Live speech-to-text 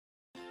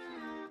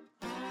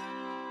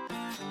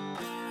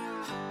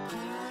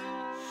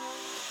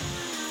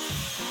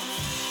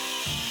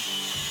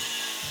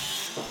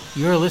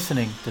You're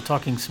listening to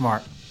Talking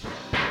Smart.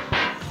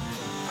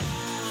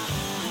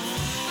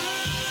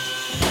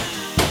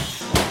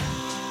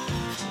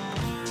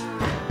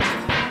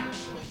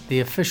 The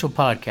official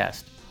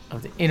podcast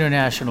of the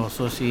International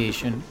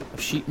Association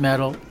of Sheet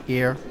Metal,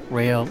 Air,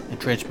 Rail,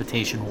 and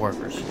Transportation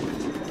Workers.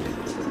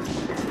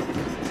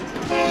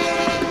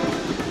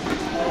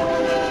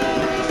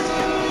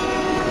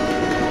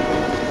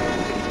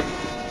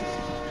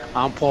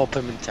 I'm Paul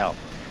Pimentel,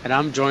 and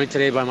I'm joined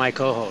today by my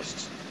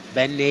co-hosts,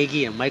 Ben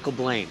Nagy and Michael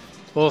Blaine,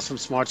 both from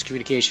Smart's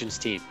communications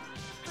team.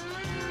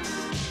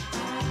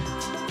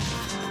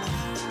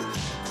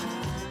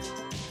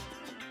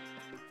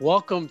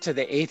 Welcome to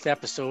the 8th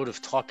episode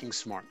of Talking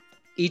Smart.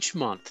 Each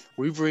month,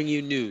 we bring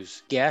you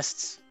news,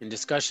 guests, and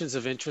discussions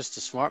of interest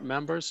to Smart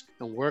members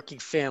and working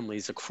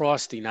families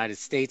across the United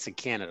States and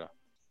Canada.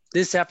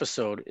 This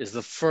episode is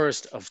the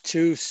first of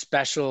 2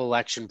 special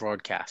election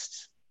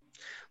broadcasts.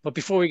 But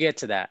before we get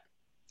to that,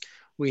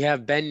 we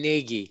have Ben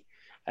Nagy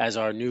as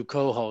our new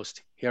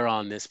co-host here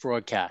on this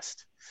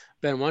broadcast.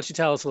 Ben, why don't you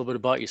tell us a little bit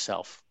about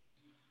yourself?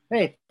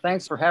 Hey,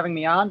 thanks for having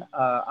me on.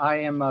 I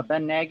am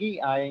Ben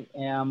Nagy. I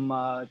am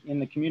in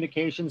the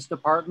communications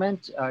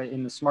department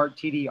in the Smart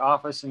TD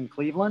office in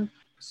Cleveland.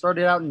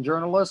 Started out in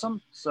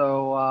journalism,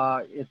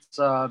 so it's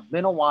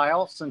been a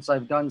while since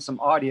I've done some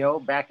audio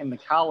back in the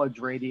college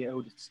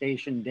radio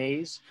station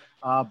days.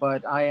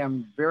 But I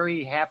am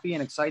very happy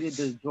and excited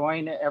to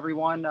join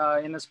everyone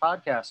in this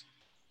podcast.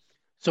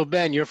 So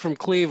Ben, you're from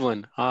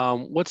Cleveland.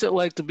 What's it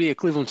like to be a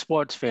Cleveland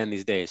sports fan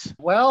these days?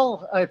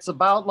 Well, it's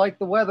about like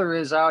the weather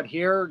is out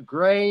here,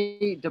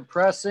 gray,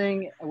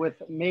 depressing,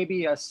 with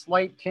maybe a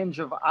slight tinge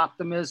of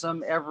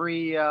optimism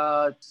every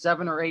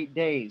 7 or 8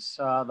 days.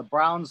 The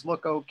Browns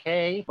look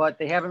okay, but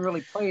they haven't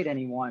really played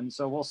anyone.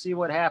 So we'll see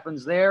what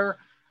happens there.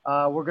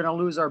 We're going to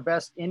lose our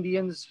best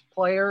Indians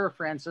player,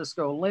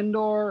 Francisco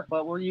Lindor,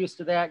 but we're used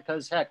to that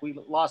because, heck, we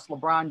lost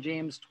LeBron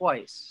James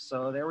twice.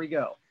 So there we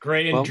go.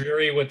 Gray and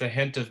dreary with a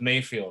hint of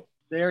Mayfield.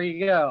 There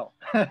you go.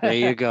 There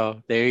you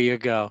go. There you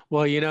go.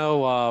 Well, you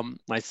know,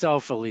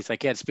 myself, at least, I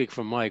can't speak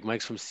for Mike.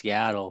 Mike's from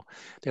Seattle.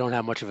 They don't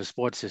have much of a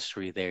sports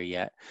history there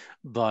yet.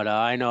 But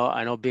I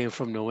know being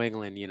from New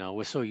England, you know,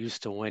 we're so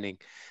used to winning.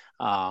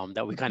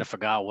 That we kind of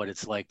forgot what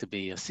it's like to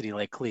be a city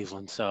like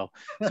Cleveland. So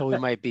we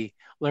might be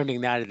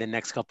learning that in the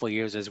next couple of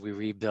years as we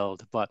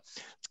rebuild. But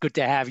it's good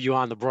to have you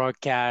on the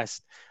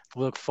broadcast.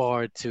 Look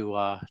forward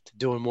to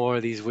doing more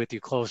of these with you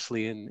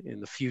closely in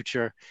the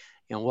future.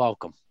 And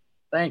welcome.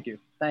 Thank you.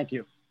 Thank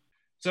you.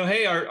 So,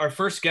 hey, our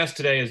first guest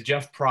today is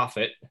Jeff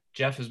Proffitt.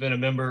 Jeff has been a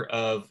member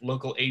of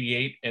Local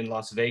 88 in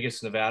Las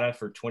Vegas, Nevada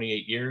for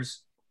 28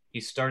 years. He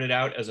started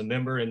out as a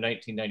member in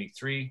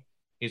 1993.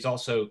 He's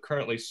also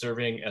currently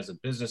serving as a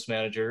business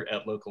manager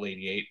at Local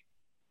 88.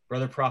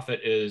 Brother Proffitt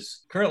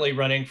is currently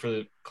running for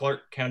the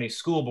Clark County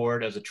School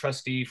Board as a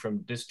trustee from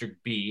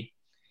District B.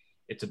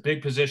 It's a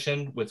big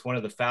position with one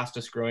of the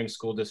fastest growing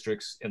school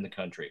districts in the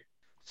country.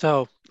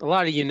 So a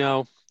lot of you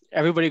know,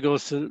 everybody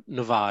goes to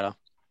Nevada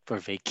for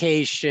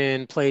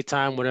vacation,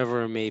 playtime,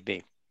 whatever it may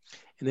be.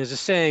 And there's a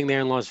saying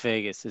there in Las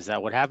Vegas is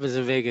that what happens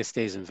in Vegas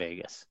stays in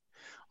Vegas.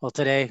 Well,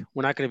 today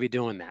we're not going to be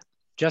doing that.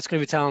 Jeff's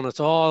going to be telling us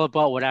all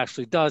about what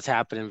actually does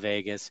happen in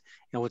Vegas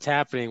and what's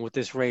happening with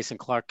this race in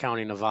Clark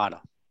County, Nevada.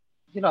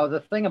 You know, the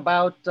thing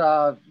about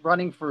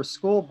running for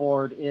school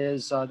board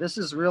is this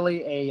is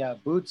really a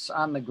boots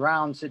on the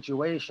ground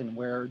situation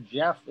where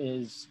Jeff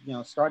is, you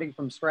know, starting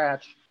from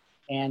scratch,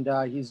 and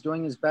he's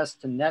doing his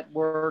best to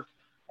network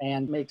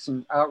and make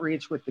some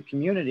outreach with the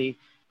community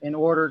in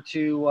order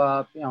to,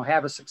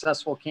 have a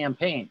successful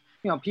campaign.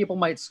 You know, people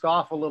might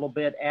scoff a little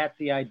bit at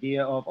the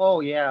idea of,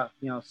 oh yeah,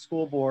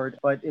 school board,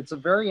 but it's a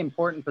very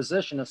important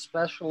position,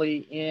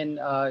 especially in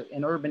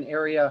an urban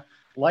area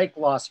like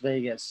Las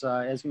Vegas.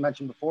 As you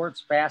mentioned before,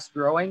 it's fast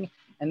growing.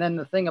 And then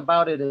the thing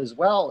about it as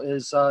well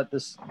is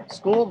this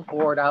school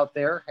board out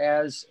there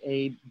has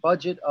a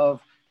budget of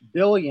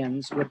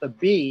billions with a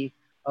B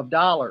of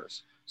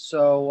dollars.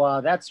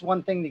 So that's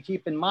one thing to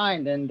keep in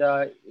mind. And,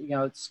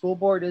 school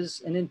board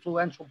is an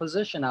influential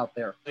position out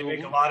there. They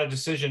make a lot of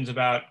decisions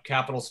about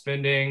capital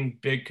spending,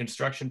 big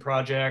construction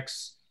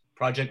projects,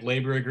 project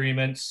labor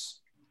agreements,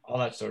 all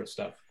that sort of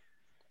stuff.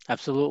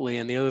 Absolutely.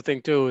 And the other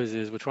thing, too,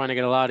 is we're trying to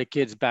get a lot of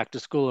kids back to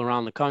school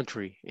around the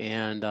country.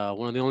 And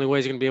one of the only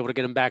ways you're going to be able to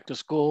get them back to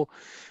school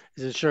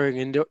is ensuring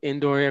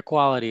indoor air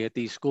quality at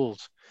these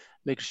schools,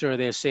 making sure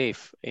they're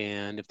safe.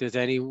 And if there's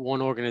any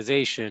one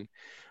organization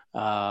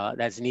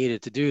that's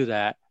needed to do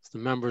that, it's the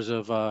members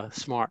of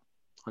SMART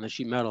on the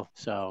sheet metal.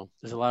 So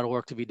there's a lot of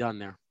work to be done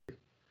there.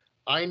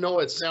 I know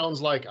it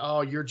sounds like,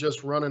 oh, you're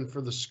just running for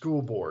the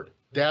school board.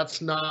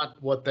 That's not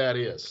what that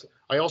is.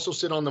 I also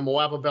sit on the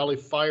Moapa Valley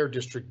Fire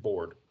District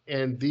Board.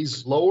 And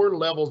these lower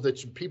levels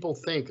that people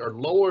think are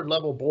lower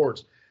level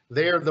boards,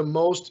 they're the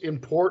most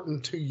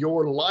important to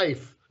your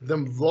life. The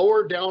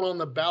lower down on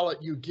the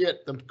ballot you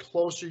get, the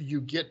closer you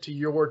get to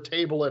your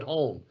table at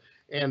home.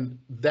 And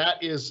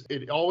that is,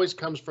 it always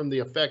comes from the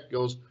effect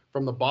goes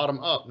from the bottom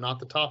up, not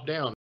the top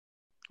down.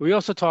 We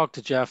also talked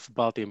to Jeff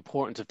about the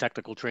importance of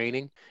technical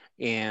training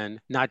and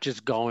not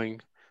just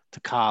going to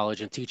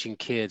college and teaching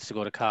kids to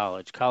go to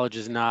college. College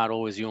is not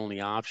always the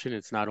only option.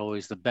 It's not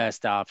always the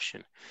best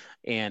option.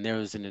 And there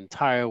is an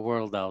entire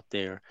world out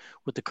there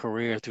with the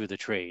career through the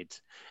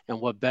trades. And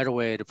what better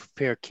way to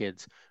prepare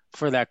kids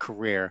for that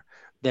career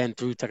than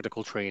through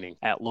technical training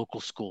at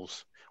local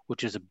schools,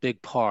 which is a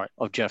big part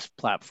of Jeff's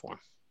platform.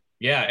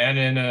 Yeah, and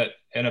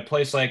in a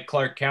place like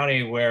Clark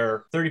County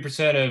where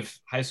 30% of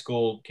high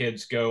school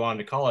kids go on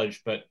to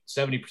college, but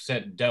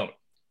 70% don't.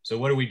 So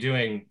what are we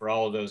doing for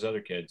all of those other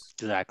kids?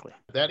 Exactly.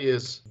 That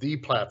is the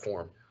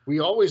platform. We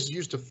always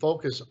used to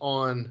focus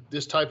on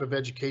this type of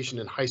education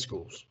in high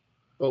schools,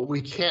 but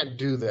we can't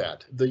do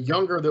that. The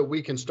younger that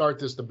we can start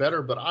this, the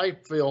better. But I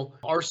feel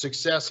our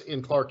success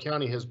in Clark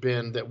County has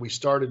been that we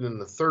started in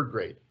the third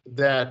grade,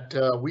 that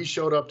we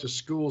showed up to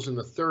schools in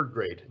the third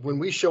grade. When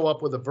we show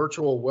up with a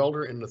virtual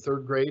welder in the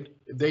third grade,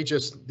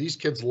 these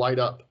kids light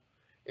up.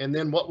 And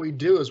then what we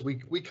do is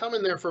we come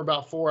in there for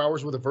about 4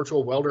 hours with a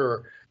virtual welder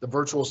or the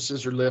virtual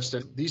scissor lifts,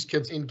 and these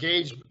kids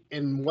engage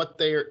in what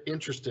they are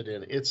interested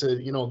in. It's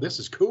this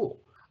is cool.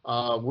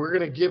 We're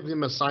going to give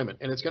them an assignment,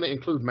 and it's going to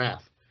include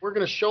math. We're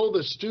going to show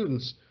the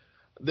students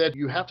that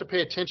you have to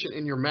pay attention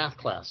in your math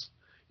class.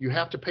 You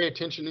have to pay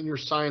attention in your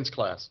science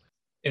class.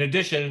 In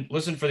addition,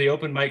 listen for the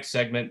open mic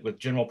segment with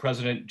General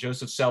President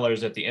Joseph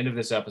Sellers at the end of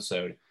this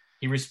episode.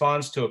 He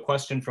responds to a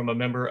question from a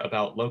member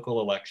about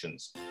local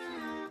elections.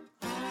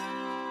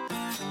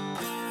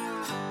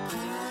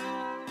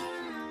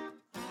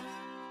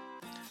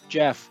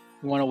 Jeff,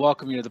 we want to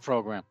welcome you to the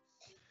program.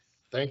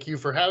 Thank you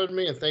for having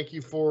me, and thank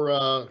you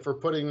for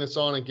putting this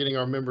on and getting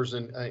our members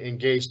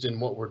engaged in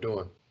what we're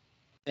doing.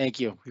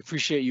 Thank you. We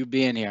appreciate you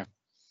being here.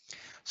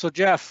 So,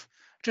 Jeff,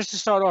 just to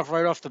start off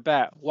right off the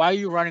bat, why are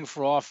you running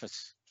for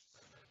office?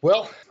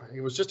 Well,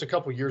 it was just a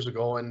couple years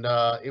ago, and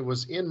it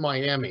was in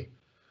Miami.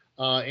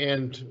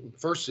 And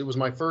first, it was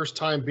my first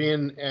time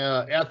being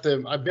I've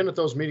been at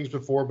those meetings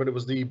before, but it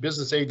was the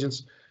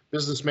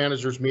business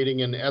managers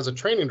meeting. And as a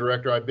training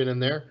director, I've been in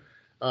there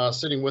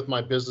sitting with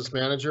my business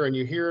manager, and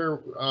you hear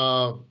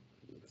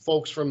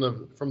folks from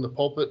the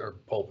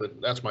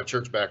pulpit, that's my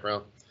church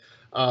background.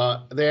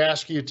 They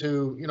ask you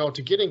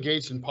to get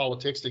engaged in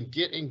politics and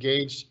get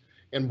engaged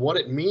in what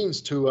it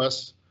means to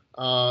us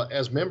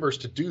as members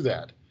to do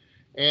that.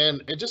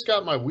 And it just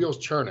got my wheels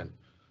churning.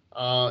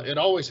 It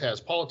always has.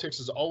 Politics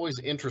has always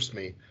interested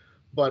me.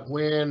 But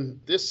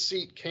when this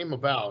seat came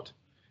about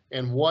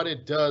and what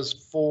it does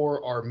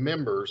for our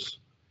members,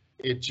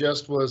 it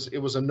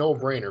was a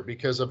no-brainer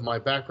because of my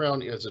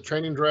background as a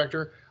training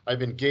director.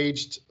 I've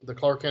engaged the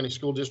Clark County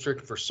School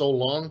District for so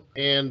long,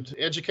 and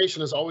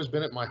education has always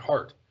been at my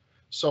heart.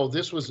 So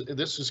this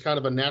is kind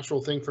of a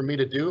natural thing for me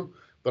to do,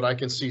 but I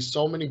can see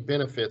so many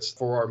benefits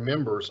for our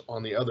members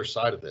on the other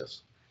side of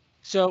this.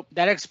 So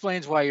that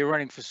explains why you're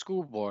running for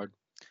school board.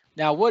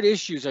 Now, what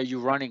issues are you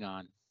running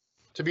on?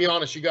 To be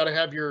honest, you got to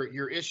have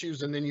your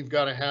issues, and then you've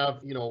got to have,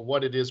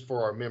 what it is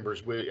for our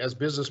members. As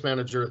business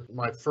manager,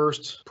 my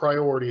first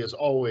priority is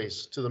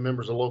always to the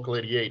members of Local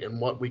 88 and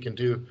what we can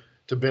do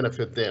to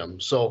benefit them.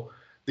 So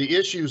the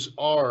issues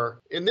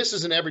are, and this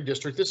is in every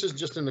district, this is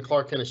just in the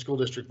Clark County School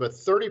District, but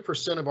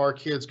 30% of our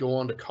kids go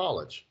on to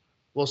college.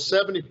 Well,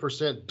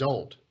 70%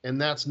 don't,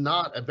 and that's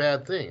not a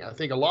bad thing. I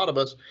think a lot of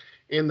us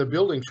in the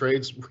building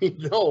trades, we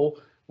know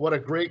what a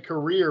great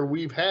career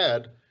we've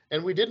had.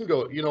 And we didn't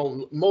go,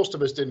 most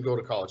of us didn't go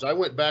to college. I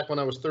went back when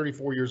I was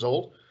 34 years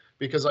old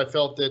because I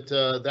felt that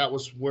that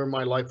was where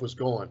my life was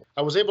going.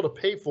 I was able to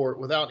pay for it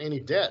without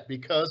any debt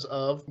because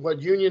of what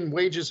union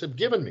wages have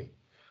given me.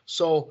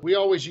 So we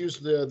always use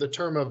the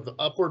term of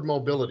upward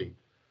mobility.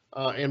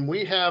 And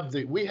we have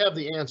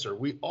the answer.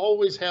 We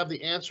always have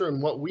the answer,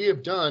 and what we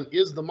have done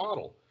is the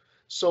model.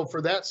 So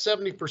for that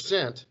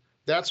 70%,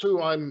 that's who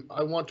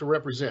I want to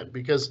represent,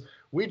 because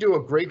we do a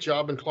great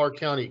job in Clark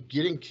County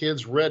getting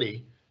kids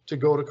ready to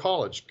go to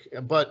college.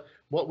 But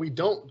what we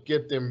don't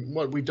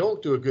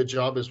do a good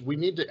job is we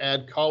need to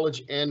add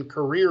college and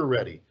career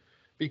ready,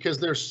 because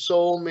there's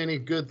so many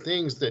good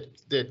things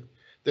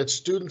that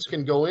students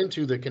can go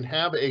into that can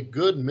have a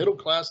good middle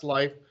class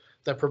life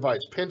that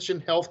provides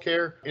pension, health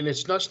care, and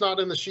it's not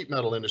in the sheet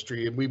metal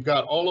industry. And we've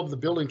got all of the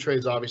building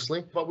trades,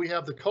 obviously, but we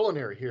have the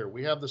culinary here.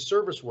 We have the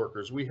service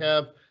workers. We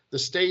have the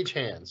stage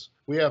hands.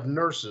 We have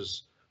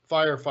nurses,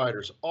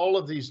 firefighters, all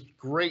of these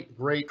great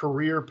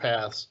career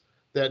paths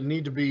that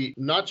need to be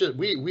not just,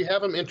 we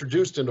have them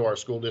introduced into our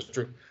school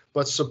district,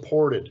 but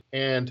supported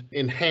and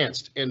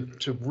enhanced, and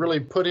to really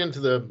put into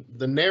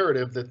the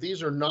narrative that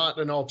these are not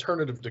an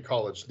alternative to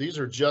college. These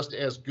are just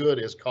as good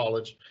as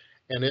college,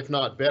 and if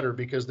not better,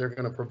 because they're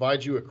going to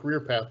provide you a career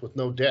path with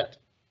no debt.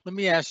 Let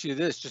me ask you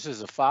this, just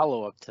as a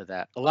follow-up to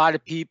that. A lot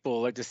of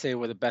people like to say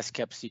we're the best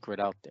kept secret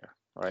out there,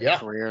 right? Yeah. A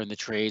career in the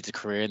trades, a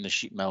career in the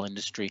sheet metal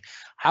industry.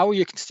 How are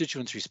your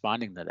constituents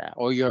responding to that,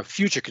 or your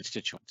future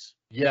constituents?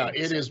 Yeah,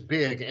 it is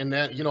big. And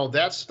that,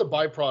 that's the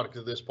byproduct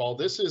of this, Paul.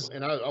 This is,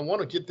 and I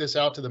want to get this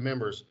out to the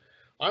members.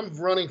 I'm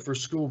running for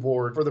school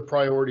board for the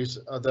priorities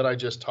that I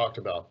just talked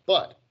about.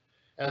 But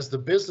as the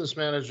business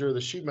manager of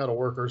the sheet metal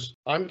workers,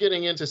 I'm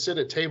getting in to sit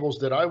at tables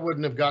that I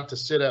wouldn't have got to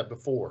sit at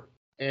before.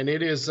 And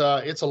it's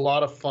a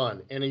lot of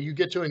fun, and you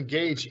get to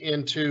engage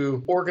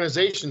into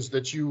organizations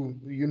that you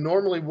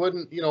normally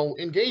wouldn't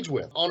engage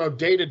with on a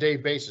day-to-day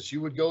basis.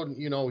 You would go,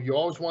 you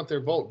always want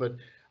their vote, but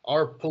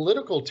our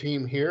political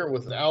team here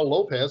with Al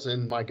Lopez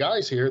and my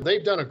guys here,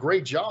 they've done a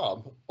great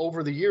job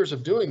over the years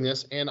of doing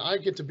this, and I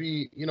get to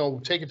be,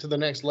 take it to the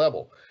next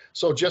level.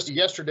 So just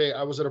yesterday,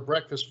 I was at a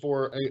breakfast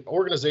for an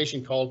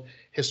organization called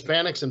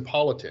Hispanics in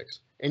Politics,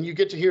 and you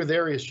get to hear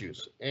their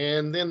issues.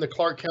 And then the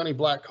Clark County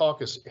Black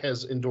Caucus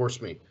has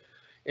endorsed me,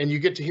 and you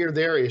get to hear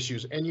their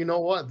issues. And you know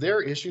what?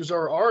 Their issues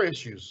are our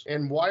issues.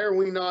 And why are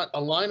we not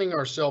aligning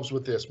ourselves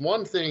with this?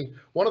 One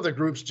of the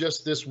groups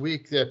just this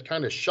week that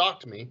kind of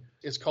shocked me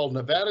is called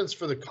Nevadans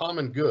for the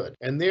Common Good.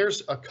 And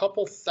there's a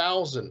couple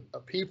thousand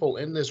people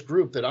in this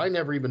group that I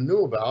never even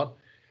knew about.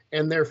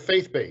 And they're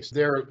faith-based.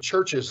 They're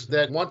churches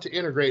that want to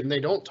integrate, and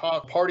they don't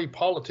talk party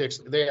politics.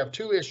 They have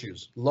two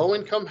issues: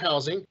 low-income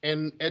housing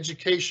and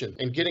education,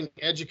 and getting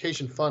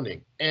education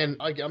funding. And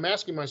I'm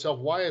asking myself,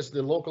 why as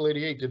the Local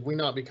 88 did we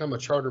not become a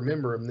charter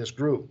member in this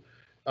group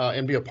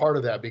and be a part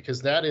of that?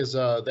 Because that's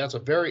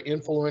a very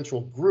influential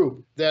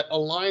group that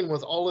align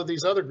with all of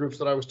these other groups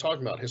that I was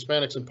talking about: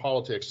 Hispanics in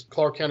Politics,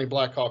 Clark County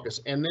Black Caucus.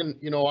 And then,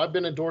 I've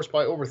been endorsed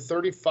by over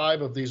 35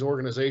 of these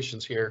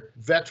organizations here: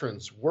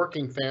 veterans,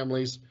 working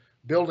families,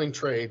 building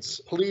trades,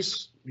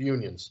 police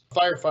unions,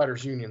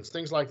 firefighters unions,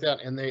 things like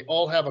that. And they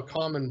all have a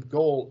common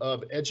goal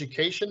of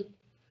education,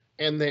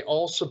 and they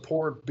all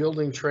support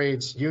building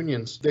trades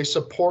unions. They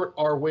support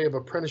our way of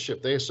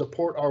apprenticeship. They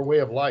support our way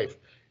of life.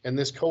 And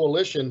this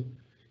coalition,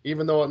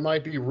 even though it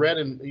might be red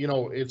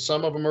and,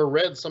 some of them are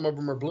red, some of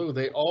them are blue,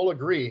 they all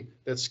agree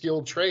that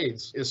skilled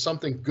trades is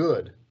something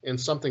good and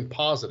something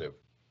positive.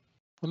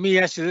 Let me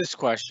ask you this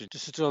question,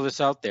 just to throw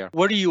this out there.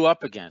 What are you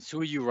up against?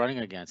 Who are you running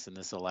against in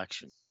this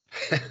election?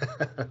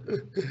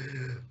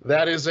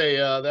 That's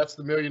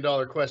the $1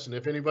 million question.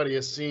 If anybody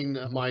has seen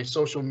my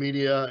social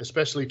media,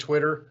 especially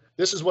Twitter,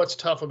 this is what's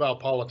tough about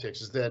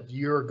politics, is that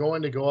you're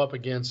going to go up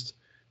against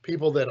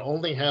people that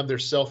only have their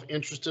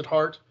self-interest at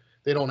heart.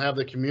 They don't have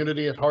the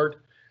community at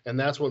heart. And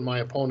that's what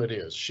my opponent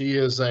is. She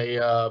is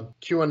a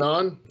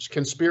QAnon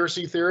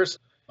conspiracy theorist.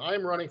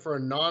 I'm running for a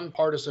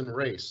nonpartisan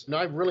race. And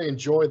I really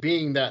enjoy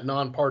being that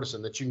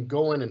nonpartisan, that you can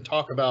go in and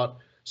talk about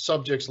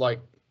subjects like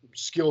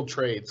skilled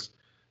trades,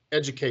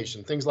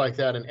 education, things like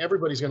that, and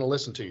everybody's going to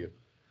listen to you.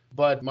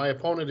 But my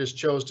opponent has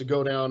chose to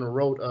go down a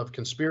road of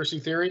conspiracy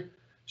theory.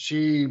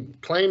 She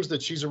claims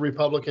that she's a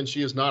Republican.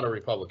 She is not a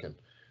Republican.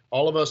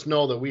 All of us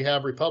know that we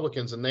have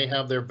Republicans and they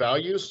have their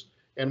values,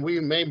 and we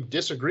may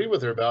disagree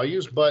with their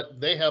values, but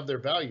they have their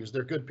values.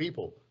 They're good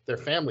people. They're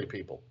family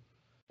people.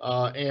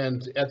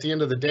 And at the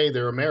end of the day,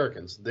 they're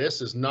Americans.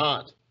 This is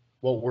not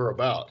what we're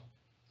about.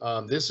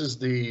 This is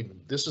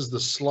the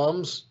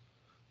slums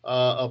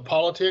of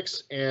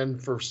politics,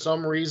 and for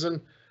some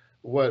reason,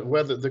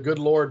 whether the good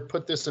Lord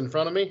put this in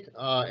front of me,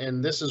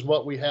 and this is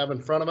what we have in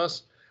front of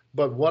us.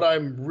 But what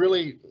I'm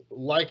really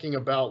liking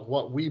about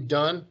what we've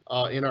done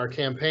in our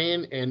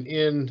campaign and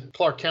in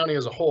Clark County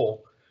as a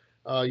whole,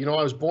 I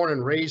was born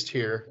and raised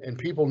here, and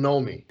people know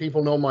me.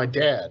 People know my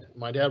dad.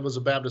 My dad was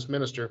a Baptist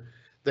minister.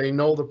 They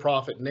know the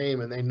prophet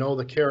name, and they know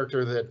the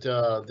character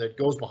that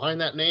goes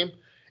behind that name.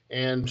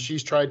 And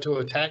she's tried to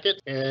attack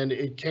it, and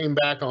it came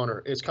back on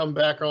her. It's come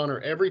back on her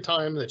every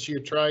time that she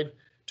had tried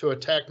to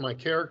attack my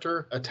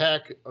character,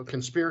 attack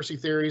conspiracy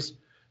theories.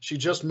 She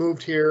just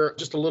moved here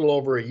just a little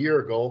over a year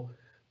ago,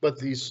 but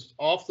these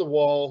off the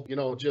wall,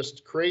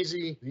 just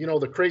crazy,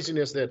 the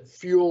craziness that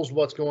fuels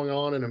what's going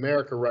on in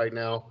America right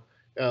now,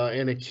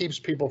 and it keeps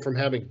people from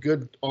having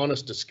good,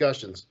 honest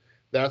discussions.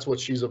 That's what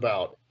she's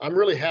about. I'm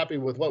really happy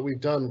with what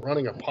we've done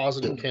running a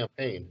positive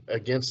campaign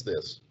against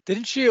this.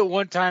 Didn't she at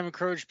one time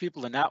encourage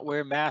people to not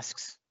wear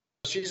masks?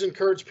 She's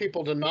encouraged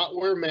people to not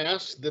wear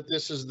masks, that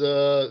this is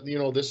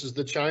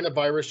the China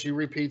virus. She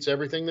repeats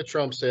everything that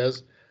Trump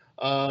says.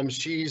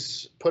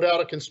 She's put out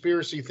a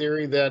conspiracy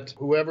theory that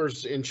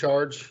whoever's in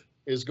charge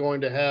is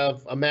going to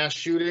have a mass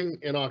shooting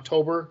in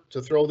October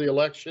to throw the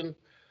election.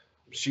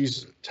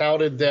 She's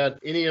touted that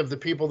any of the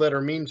people that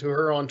are mean to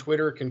her on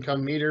Twitter can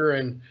come meet her,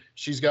 and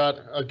she's got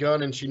a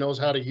gun and she knows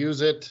how to use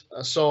it.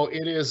 So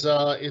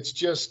it's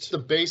just the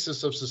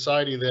basis of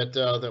society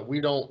that we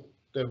don't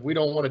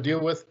want to deal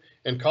with,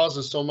 and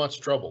causes so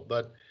much trouble.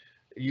 But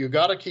you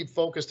got to keep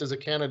focused as a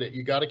candidate.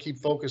 You got to keep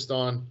focused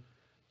on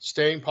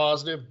staying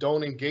positive.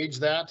 Don't engage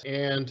that.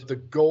 And the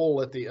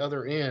goal at the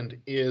other end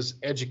is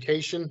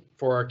education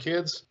for our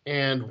kids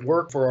and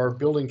work for our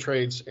building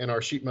trades and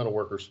our sheet metal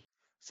workers.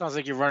 Sounds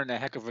like you're running a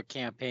heck of a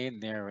campaign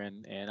there,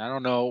 and I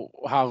don't know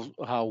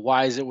how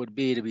wise it would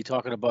be to be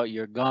talking about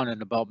your gun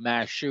and about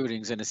mass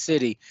shootings in a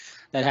city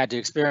that had to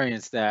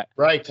experience that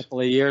right a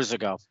couple of years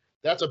ago.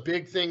 That's a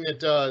big thing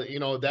that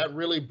that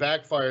really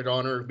backfired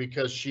on her,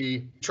 because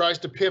she tries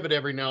to pivot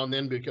every now and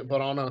then. But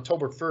on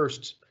October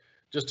 1st,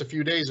 just a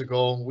few days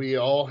ago, we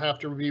all have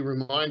to be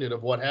reminded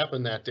of what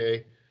happened that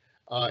day,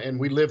 and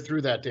we lived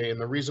through that day.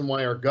 And the reason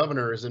why our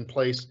governor is in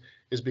place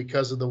is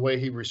because of the way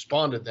he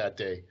responded that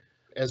day.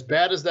 As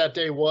bad as that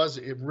day was,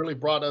 it really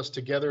brought us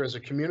together as a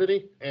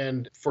community.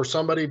 And for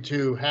somebody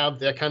to have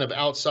that kind of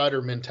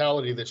outsider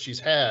mentality that she's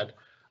had,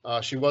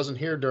 she wasn't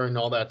here during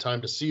all that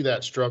time to see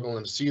that struggle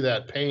and to see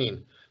that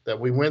pain that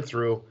we went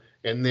through,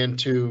 and then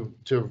to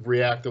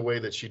react the way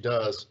that she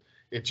does.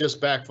 It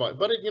just backfires,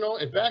 but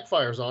it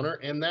backfires on her,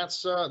 and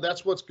that's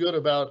what's good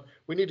about.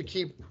 We need to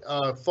keep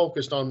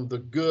focused on the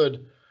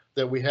good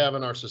that we have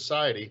in our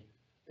society,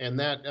 and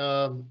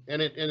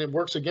it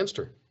works against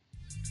her.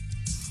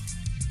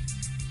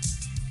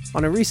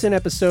 On a recent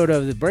episode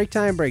of the Break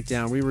Time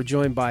Breakdown, we were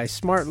joined by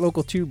Smart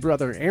Local 2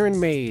 brother Aaron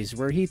Mays,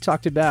 where he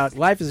talked about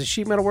life as a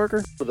sheet metal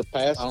worker. For the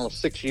past,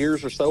 6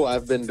 years or so,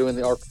 I've been doing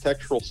the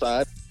architectural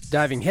side.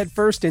 Diving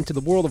headfirst into the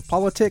world of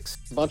politics.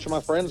 A bunch of my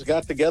friends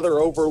got together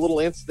over a little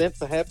incident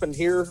that happened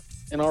here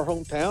in our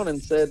hometown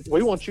and said,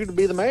 we want you to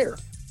be the mayor.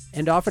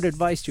 And offered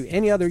advice to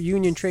any other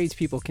union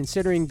tradespeople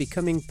considering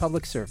becoming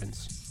public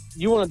servants.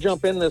 You want to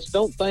jump in this,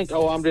 don't think,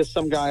 I'm just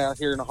some guy out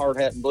here in a hard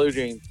hat and blue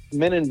jeans.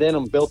 Men in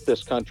denim built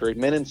this country.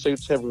 Men in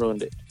suits have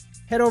ruined it.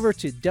 Head over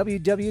to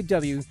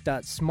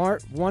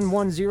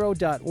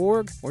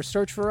www.smart110.org or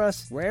search for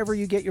us wherever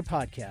you get your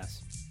podcasts.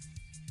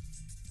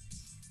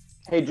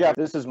 Hey, Jeff,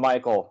 this is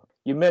Michael.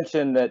 You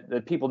mentioned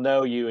that people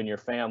know you and your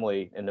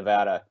family in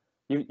Nevada.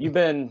 You've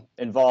been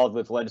involved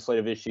with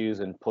legislative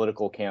issues and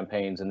political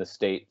campaigns in the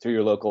state through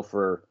your local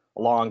for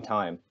a long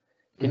time.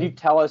 Can you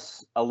tell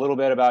us a little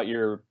bit about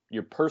your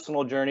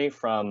personal journey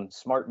from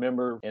SMART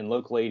member in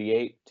Local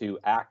 88 to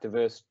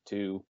activist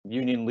to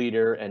union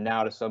leader and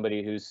now to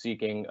somebody who's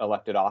seeking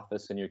elected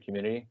office in your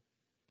community?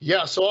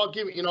 Yeah, so I'll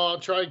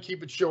try to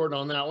keep it short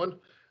on that one.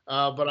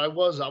 But I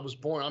was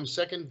born, I'm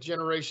second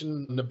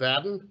generation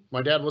Nevadan.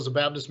 My dad was a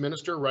Baptist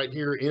minister right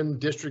here in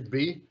District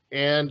B.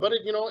 But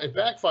it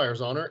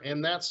backfires on her.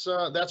 And that's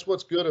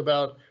what's good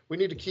about, we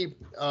need to keep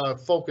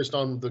focused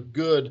on the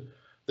good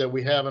that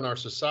we have in our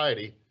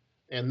society.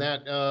 And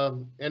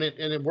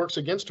it works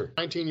against her.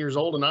 19 years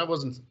old, and I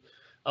wasn't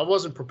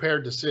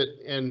prepared to sit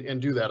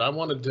and do that. I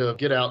wanted to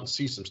get out and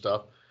see some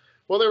stuff.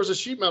 Well, there was a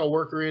sheet metal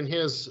worker in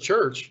his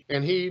church,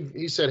 and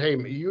he said, hey,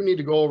 you need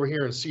to go over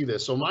here and see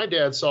this. So my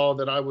dad saw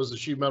that I was a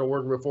sheet metal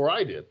worker before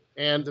I did.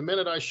 And the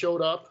minute I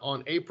showed up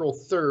on April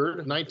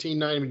 3rd,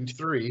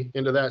 1993,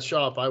 into that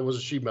shop, I was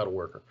a sheet metal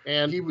worker.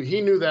 And he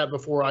knew that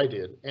before I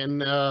did. And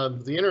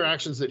the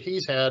interactions that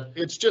he's had,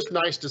 it's just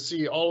nice to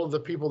see all of the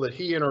people that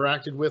he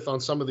interacted with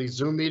on some of these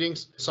Zoom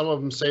meetings. Some of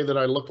them say that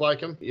I look like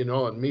him. It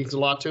means a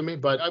lot to me.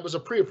 But I was a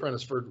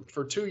pre-apprentice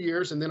for 2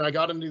 years, and then I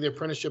got into the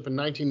apprenticeship in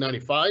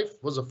 1995.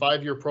 It was a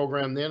 5-year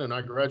program then, and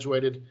I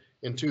graduated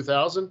in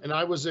 2000. And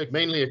I was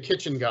mainly a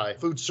kitchen guy,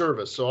 food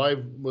service. So I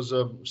was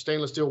a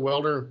stainless steel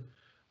welder,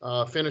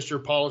 finisher,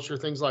 polisher,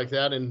 things like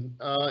that. And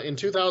in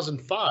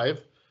 2005,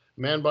 a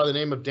man by the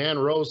name of Dan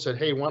Rose said,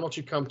 hey, why don't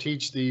you come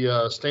teach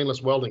the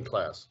stainless welding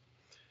class?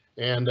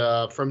 And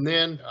from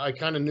then, I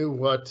kind of knew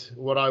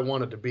what I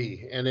wanted to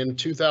be. And in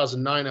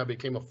 2009, I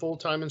became a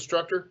full-time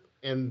instructor.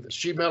 And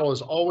sheet metal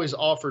has always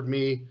offered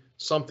me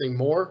something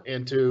more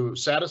and to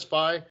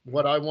satisfy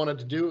what I wanted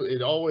to do.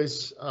 It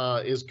always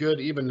is good,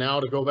 even now,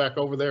 to go back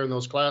over there in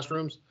those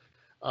classrooms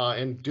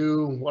and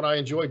do what I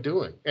enjoy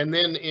doing. And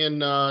then in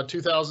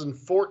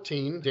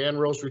 2014, Dan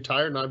Rose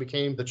retired and I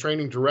became the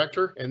training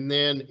director. And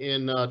then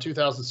in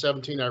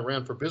 2017, I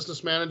ran for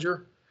business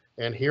manager,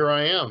 and here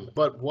I am.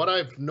 But what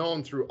I've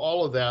known through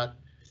all of that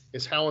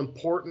is how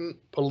important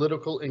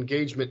political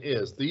engagement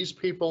is. These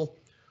people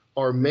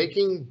are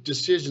making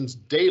decisions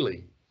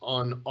daily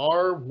on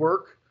our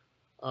work,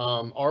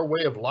 our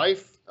way of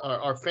life,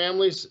 our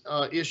families'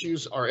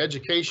 issues, our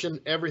education,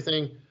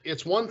 everything.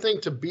 It's one thing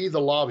to be the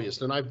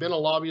lobbyist, and I've been a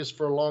lobbyist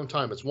for a long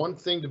time. It's one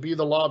thing to be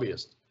the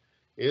lobbyist.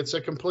 It's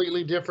a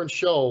completely different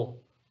show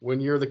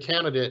when you're the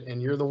candidate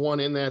and you're the one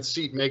in that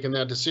seat making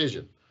that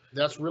decision.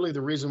 That's really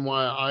the reason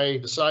why I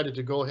decided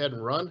to go ahead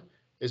and run,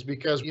 is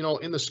because,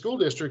 in the school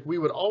district, we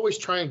would always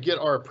try and get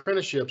our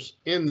apprenticeships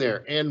in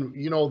there. And,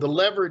 the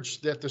leverage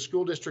that the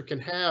school district can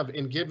have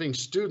in giving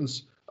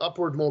students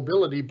upward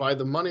mobility by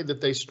the money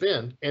that they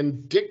spend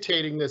and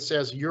dictating that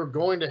says you're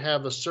going to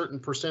have a certain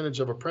percentage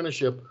of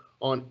apprenticeship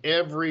on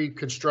every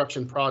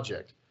construction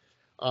project.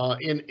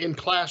 In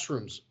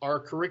classrooms, our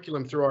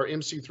curriculum through our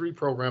MC3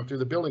 program through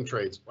the building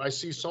trades. I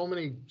see so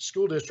many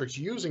school districts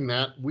using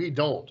that, we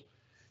don't.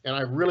 And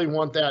I really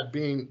want that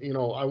being,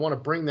 I want to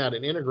bring that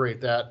and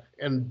integrate that.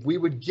 And we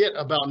would get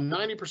about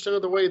 90%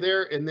 of the way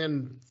there, and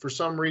then for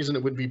some reason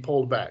it would be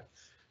pulled back.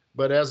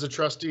 But as a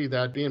trustee,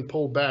 that being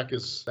pulled back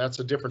that's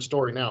a different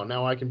story now.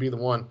 Now I can be the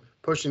one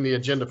pushing the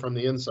agenda from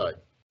the inside.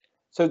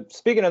 So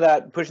speaking of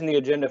that, pushing the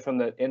agenda from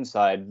the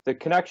inside, the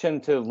connection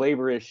to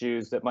labor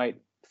issues that might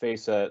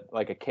face a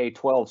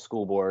K-12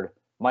 school board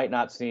might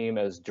not seem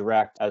as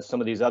direct as some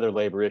of these other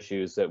labor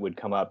issues that would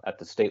come up at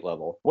the state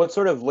level. What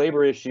sort of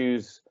labor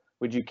issues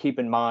would you keep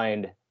in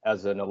mind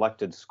as an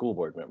elected school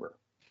board member?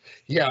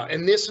 Yeah,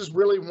 and this is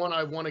really one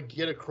I want to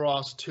get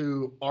across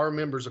to our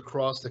members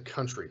across the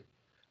country.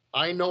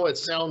 I know it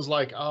sounds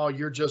like,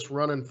 you're just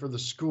running for the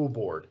school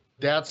board.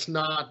 That's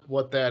not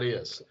what that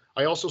is.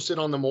 I also sit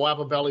on the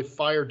Moapa Valley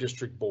Fire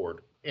District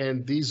Board.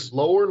 And these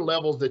lower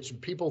levels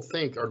that people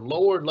think are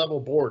lower level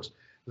boards,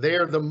 they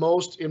are the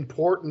most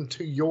important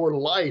to your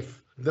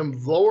life. The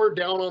lower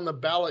down on the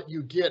ballot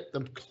you get,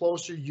 the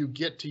closer you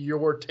get to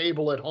your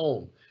table at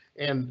home.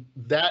 And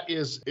that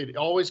is, it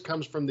always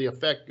comes from the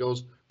effect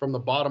goes from the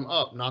bottom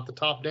up, not the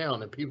top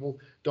down. And people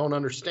don't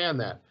understand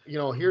that. You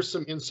know, here's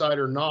some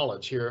insider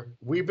knowledge here.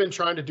 We've been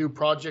trying to do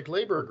project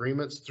labor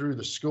agreements through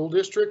the school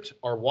district,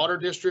 our water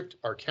district,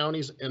 our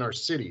counties, and our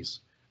cities.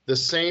 The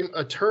same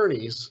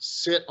attorneys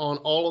sit on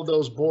all of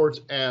those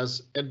boards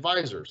as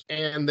advisors,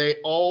 and they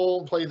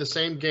all play the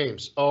same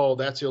games. Oh,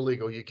 that's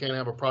illegal. You can't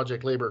have a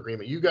project labor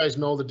agreement. You guys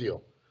know the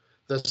deal.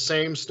 The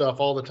same stuff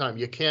all the time.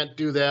 You can't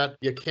do that.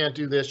 You can't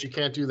do this. You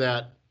can't do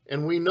that.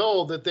 And we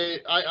know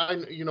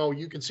that you know,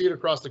 you can see it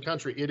across the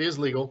country. It is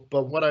legal.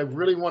 But what I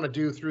really want to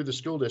do through the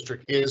school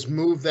district is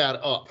move that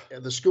up.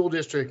 The school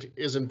district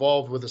is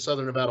involved with the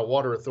Southern Nevada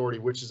Water Authority,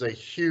 which is a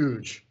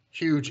huge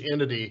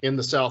entity in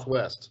the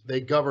Southwest. They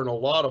govern a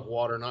lot of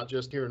water, not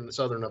just here in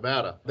Southern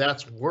Nevada.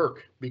 That's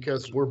work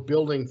because we're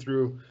building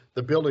through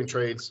the building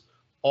trades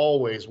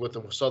always with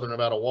the Southern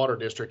Nevada Water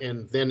District.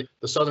 And then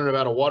the Southern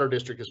Nevada Water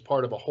District is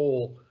part of a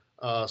whole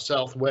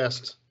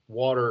Southwest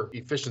water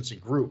efficiency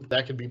group.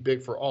 That could be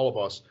big for all of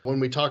us. When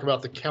we talk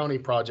about the county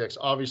projects,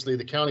 obviously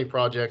the county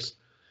projects,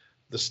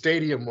 the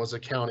stadium was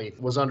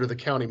under the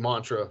county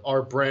mantra.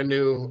 Our brand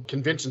new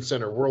convention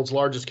center, world's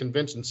largest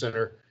convention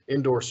center,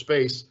 indoor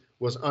space,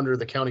 was under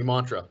the county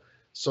mantra.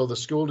 So the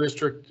school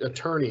district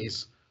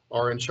attorneys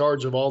are in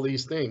charge of all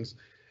these things.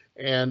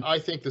 And I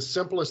think the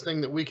simplest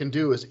thing that we can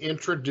do is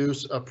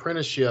introduce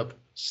apprenticeship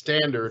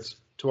standards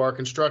to our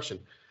construction.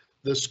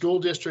 The school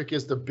district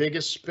is the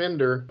biggest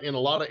spender in a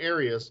lot of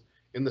areas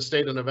in the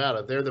state of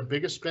Nevada. They're the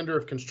biggest spender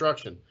of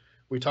construction.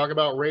 We talk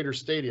about Raider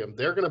Stadium.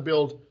 They're going to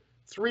build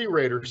 3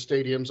 Raider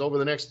stadiums over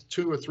the next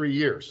 2 or 3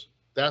 years.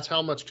 That's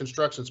how much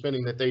construction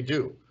spending that they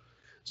do.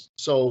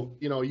 So,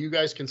 you know, you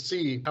guys can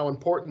see how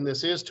important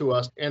this is to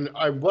us. And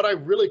what I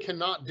really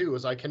cannot do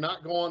is I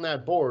cannot go on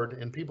that board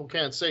and people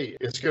can't say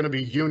it's going to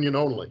be union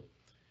only.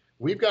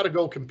 We've got to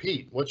go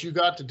compete. What you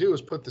got to do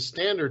is put the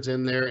standards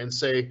in there and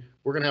say,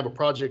 we're going to have a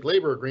project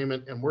labor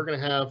agreement and we're going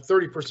to have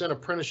 30%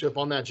 apprenticeship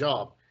on that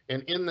job.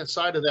 And in the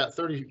side of that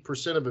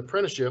 30% of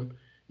apprenticeship,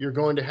 you're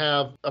going to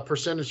have a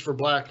percentage for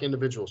Black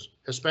individuals,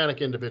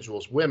 Hispanic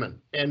individuals, women.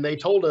 And they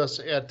told us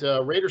at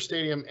Raider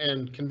Stadium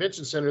and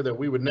Convention Center that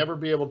we would never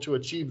be able to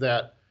achieve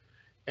that.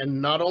 And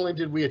not only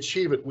did we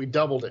achieve it, we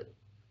doubled it.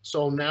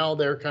 So now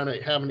they're kind of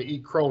having to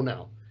eat crow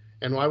now.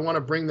 And I want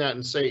to bring that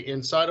and say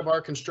inside of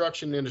our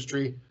construction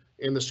industry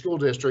in the school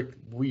district,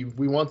 we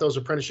want those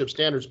apprenticeship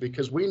standards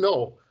because we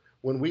know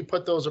when we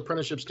put those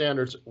apprenticeship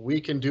standards,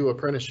 we can do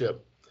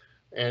apprenticeship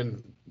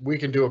and we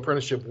can do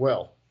apprenticeship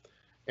well.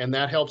 And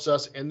that helps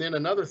us. And then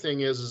another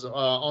thing is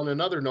on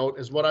another note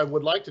is what I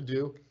would like to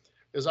do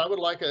is I would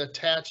like to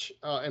attach,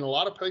 and a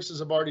lot of places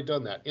have already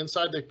done that.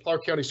 Inside the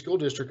Clark County School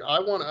District, I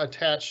want to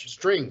attach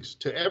strings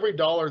to every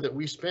dollar that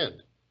we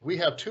spend. We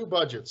have 2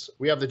 budgets.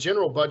 We have the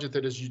general budget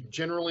that is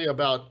generally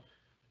about,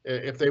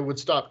 if they would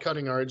stop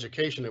cutting our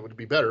education, it would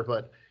be better,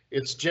 but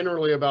it's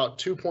generally about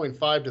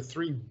 $2.5 to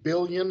 $3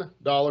 billion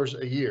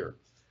a year.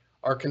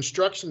 Our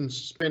construction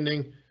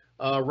spending,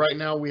 right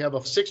now we have a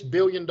 $6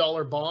 billion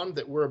bond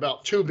that we're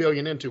about $2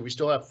 billion into. We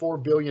still have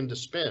 $4 billion to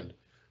spend.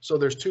 So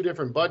there's 2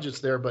 different budgets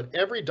there, but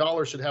every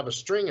dollar should have a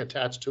string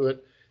attached to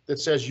it that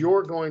says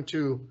you're going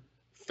to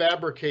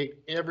fabricate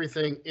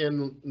everything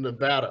in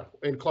Nevada,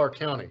 in Clark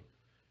County.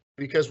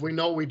 Because we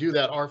know we do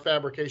that. Our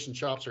fabrication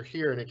shops are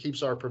here and it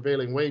keeps our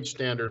prevailing wage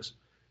standards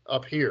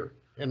up here.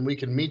 And we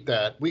can meet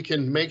that. We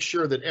can make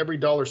sure that every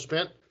dollar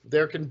spent,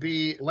 there can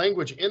be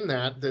language in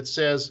that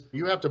says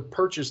you have to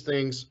purchase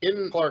things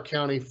in Clark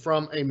County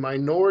from a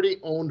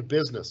minority-owned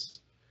business.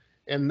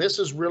 And this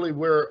is really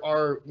where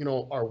our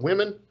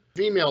women,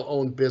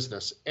 female-owned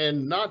business,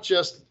 and not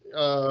just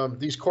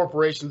these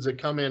corporations that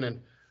come in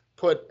and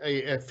put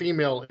a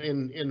female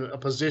in a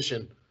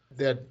position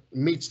that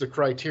meets the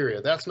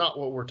criteria. That's not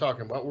what we're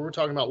talking about. We're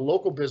talking about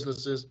local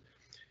businesses,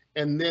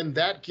 and then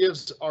that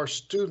gives our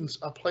students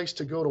a place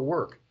to go to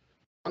work.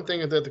 One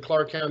thing that the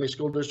Clark County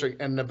School District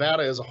and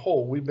Nevada as a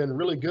whole, we've been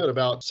really good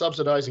about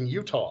subsidizing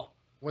Utah.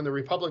 When the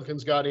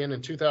Republicans got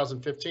in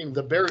 2015,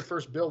 the very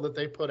first bill that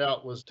they put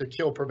out was to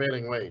kill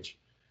prevailing wage.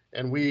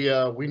 And we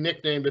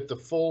nicknamed it the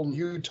Full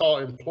Utah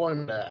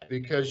Employment Act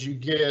because you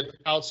get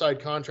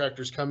outside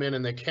contractors come in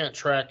and they can't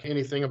track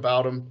anything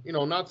about them. You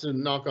know, not to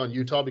knock on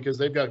Utah because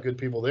they've got good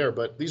people there,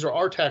 but these are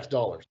our tax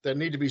dollars that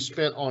need to be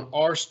spent on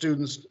our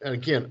students. And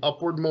again,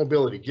 upward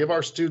mobility. Give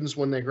our students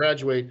when they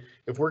graduate,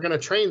 if we're going to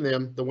train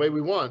them the way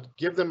we want,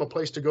 give them a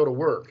place to go to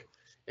work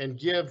and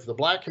give the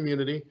Black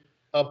community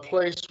a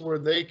place where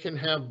they can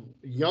have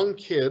young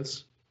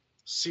kids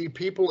see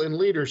people in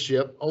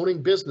leadership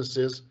owning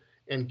businesses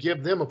and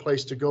give them a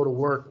place to go to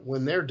work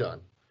when they're done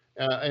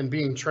and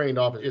being trained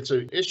off. It's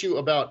an issue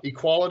about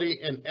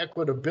equality and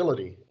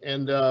equitability.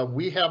 And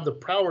we have the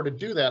power to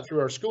do that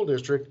through our school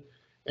district.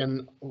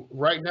 And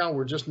right now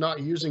we're just not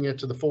using it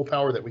to the full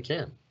power that we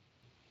can.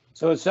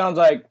 So it sounds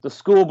like the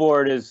school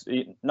board is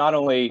not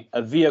only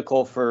a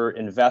vehicle for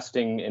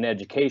investing in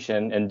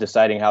education and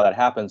deciding how that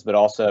happens, but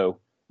also,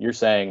 you're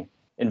saying,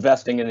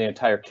 investing in the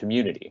entire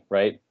community,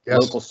 right?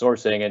 Yes. Local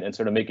sourcing and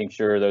sort of making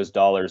sure those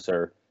dollars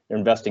are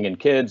investing in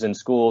kids and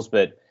schools,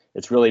 but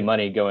it's really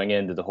money going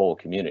into the whole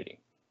community.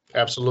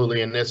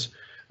 Absolutely. And it's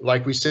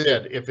like we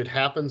said, if it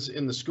happens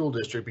in the school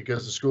district,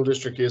 because the school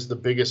district is the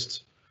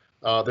biggest,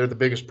 they're the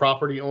biggest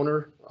property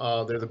owner,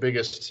 they're the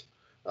biggest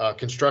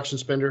construction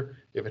spender.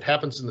 If it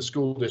happens in the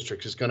school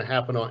district, it's going to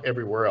happen on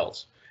everywhere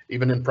else.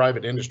 Even in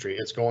private industry,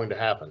 it's going to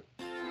happen.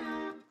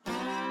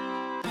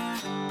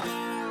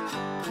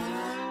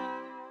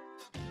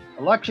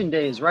 Election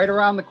day is right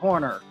around the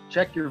corner.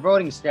 Check your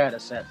voting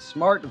status at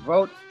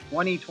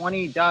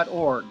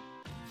smartvote2020.org.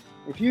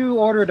 If you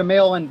ordered a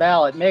mail-in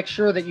ballot, make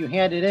sure that you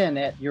hand it in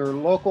at your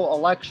local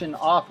election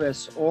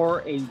office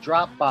or a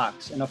drop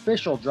box, an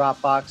official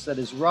drop box that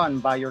is run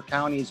by your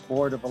county's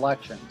Board of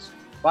Elections.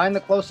 Find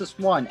the closest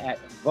one at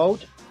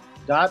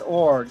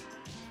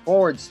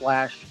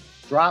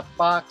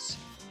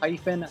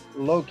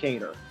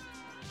vote.org/Dropbox-locator.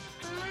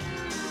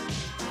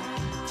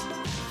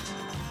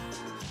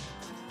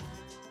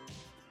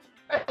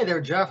 Hey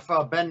there, Jeff.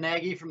 Ben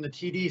Nagy from the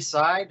TD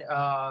side.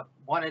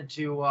 Wanted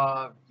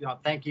to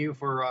thank you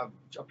for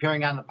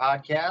appearing on the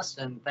podcast,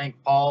 and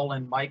thank Paul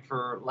and Mike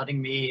for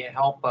letting me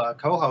help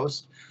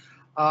co-host.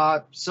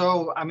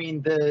 So, I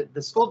mean,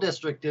 the school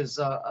district is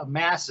a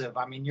massive.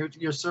 I mean,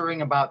 you're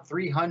serving about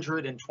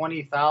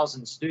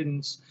 320,000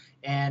 students,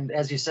 and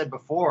as you said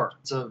before,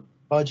 it's a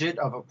budget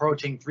of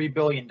approaching $3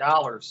 billion.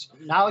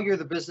 Now you're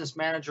the business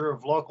manager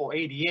of Local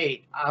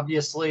 88.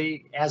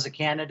 Obviously, as a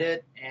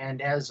candidate and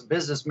as a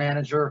business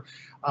manager,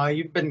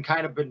 you've been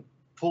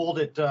pulled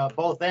at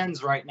both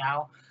ends right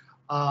now.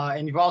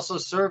 And you've also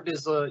served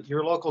as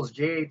your local's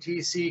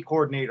JATC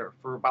coordinator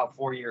for about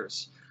 4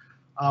 years.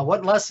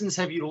 What lessons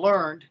have you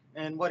learned,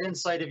 and what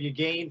insight have you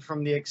gained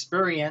from the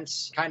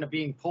experience kind of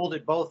being pulled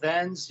at both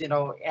ends,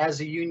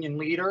 as a union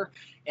leader,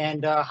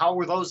 and how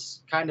were those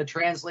kind of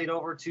translate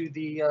over to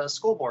the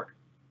school board?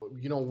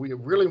 We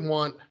really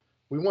want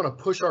to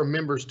push our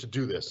members to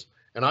do this,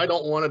 and I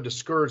don't want to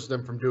discourage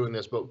them from doing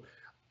this, but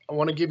I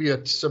want to give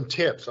you some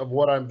tips of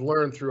what I've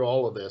learned through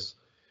all of this.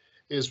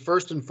 Is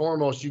first and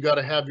foremost, you got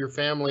to have your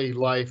family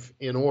life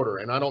in order,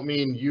 and I don't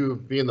mean you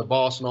being the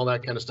boss and all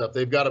that kind of stuff.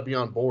 They've got to be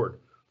on board.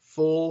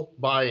 Full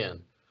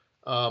buy-in.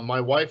 My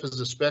wife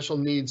is a special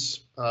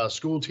needs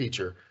school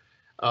teacher,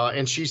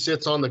 and she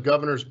sits on the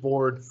governor's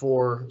board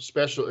for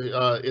special.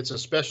 It's a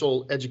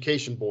special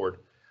education board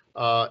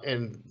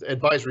and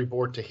advisory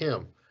board to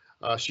him.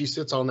 She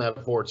sits on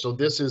that board. So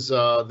this is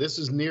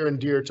near and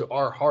dear to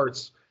our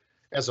hearts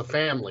as a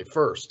family.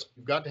 First,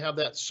 you've got to have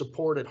that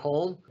support at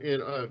home.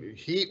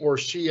 He or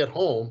she at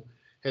home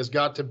has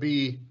got to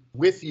be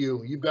with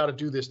you. You've got to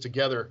do this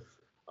together,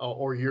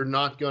 or you're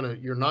not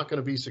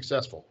gonna be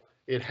successful.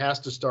 It has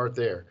to start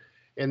there.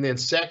 And then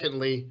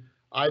secondly,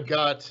 I've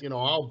got,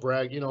 I'll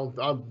brag,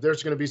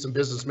 there's going to be some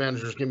business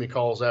managers give me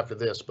calls after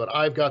this, but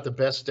I've got the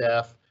best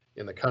staff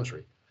in the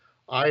country.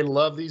 I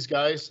love these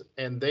guys,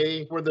 and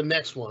they were the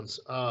next ones.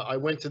 I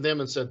went to them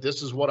and said,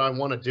 this is what I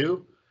want to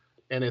do.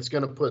 And it's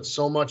going to put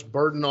so much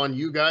burden on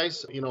you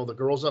guys, the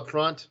girls up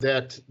front,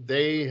 that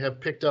they have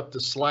picked up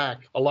the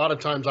slack. A lot of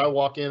times I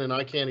walk in and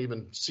I can't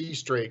even see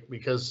straight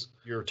because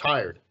you're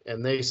tired.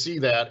 And they see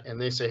that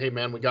and they say, hey,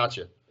 man, we got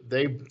you.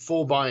 They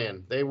full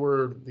buy-in. They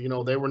were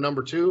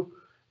number two,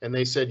 and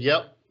they said,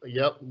 yep,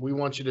 we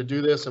want you to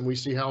do this, and we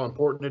see how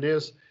important it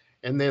is.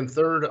 And then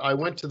third, I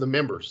went to the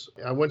members.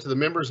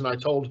 And I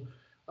told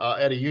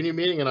at a union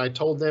meeting, and I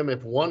told them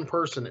if one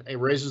person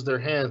raises their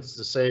hands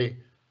to say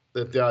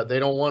that they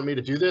don't want me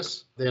to do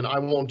this, then I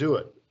won't do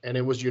it. And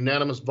it was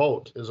unanimous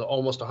vote. There's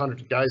almost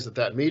 100 guys at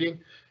that meeting,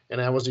 and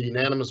that was a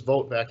unanimous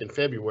vote back in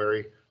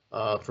February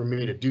for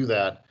me to do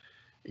that.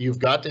 You've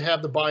got to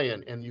have the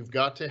buy-in, and you've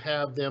got to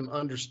have them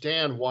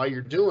understand why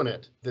you're doing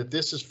it, that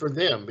this is for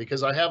them.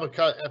 Because I've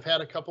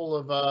had a couple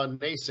of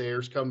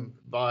naysayers come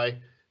by,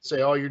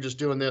 say, oh, you're just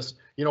doing this.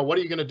 What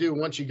are you going to do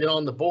once you get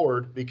on the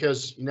board?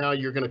 Because now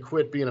you're going to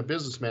quit being a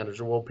business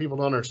manager. Well, people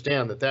don't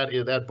understand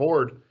that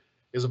board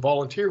is a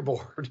volunteer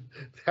board.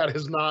 That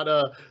is not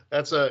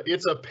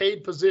it's a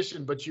paid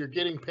position, but you're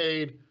getting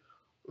paid,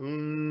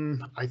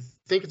 I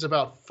think it's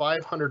about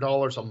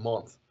 $500 a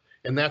month.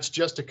 And that's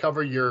just to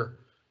cover your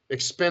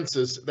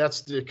expenses.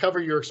 That's to cover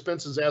your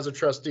expenses as a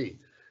trustee.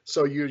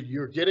 So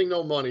you're getting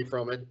no money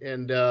from it,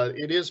 and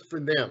it is for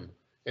them,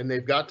 and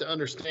they've got to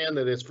understand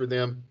that it's for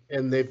them,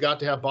 and they've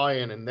got to have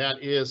buy-in, and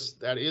that's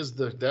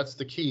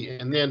the key.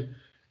 And then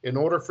in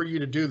order for you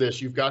to do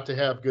this, you've got to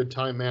have good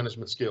time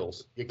management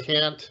skills. You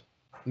can't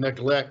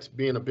neglect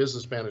being a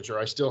business manager.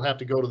 I still have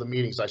to go to the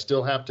meetings. I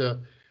still have to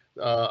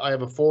I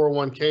have a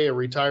 401k, a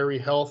retiree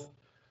health,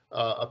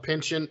 a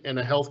pension, and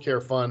a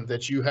healthcare fund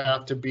that you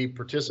have to be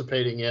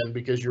participating in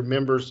because your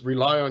members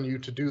rely on you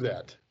to do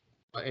that.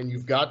 And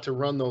you've got to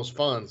run those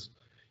funds.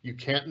 You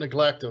can't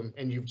neglect them,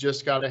 and you've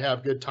just got to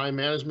have good time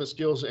management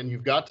skills, and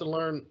you've got to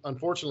learn,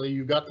 unfortunately,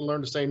 you've got to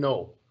learn to say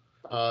no.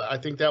 I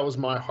think that was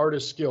my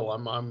hardest skill.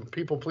 I'm a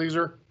people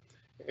pleaser.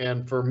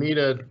 And for me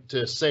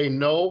to say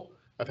no,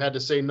 I've had to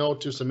say no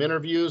to some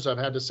interviews. I've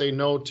had to say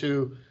no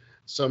to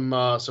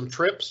some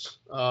trips.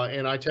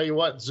 And I tell you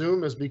what,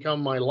 Zoom has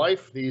become my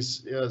life.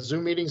 These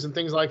Zoom meetings and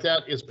things like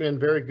that, it's been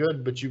very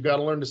good, but you've got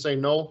to learn to say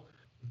no.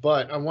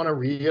 But I want to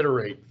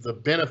reiterate the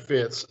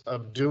benefits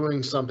of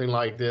doing something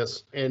like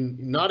this. And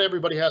not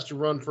everybody has to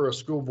run for a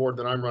school board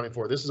that I'm running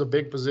for. This is a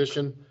big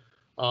position.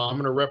 I'm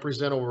going to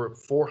represent over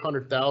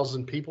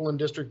 400,000 people in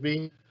District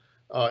B.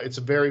 It's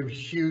a very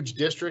huge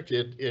district.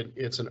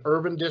 It's an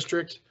urban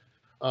district.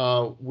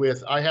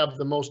 I have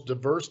the most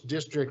diverse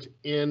district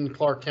in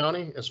Clark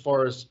County as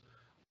far as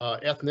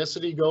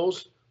ethnicity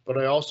goes, but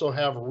I also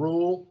have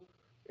rural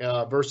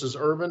versus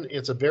urban.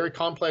 It's a very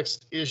complex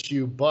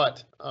issue,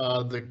 but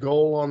the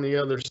goal on the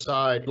other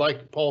side,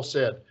 like Paul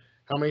said,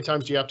 how many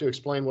times do you have to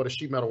explain what a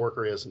sheet metal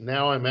worker is?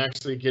 Now I'm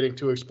actually getting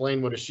to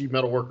explain what a sheet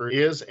metal worker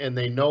is, and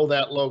they know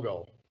that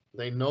logo.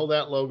 They know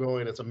that logo,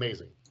 and it's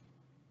amazing.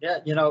 Yeah,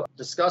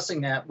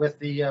 discussing that with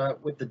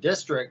the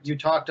district, you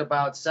talked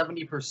about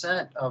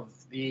 70% of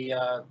the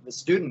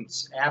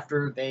students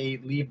after they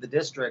leave the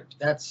district.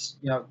 That's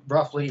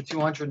roughly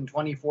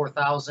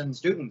 224,000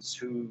 students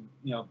who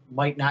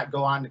might not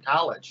go on to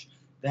college.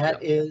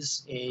 That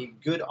is a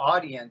good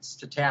audience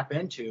to tap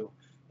into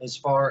as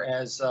far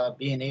as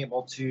being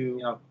able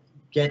to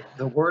get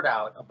the word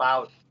out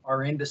about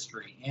our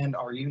industry and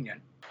our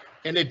union.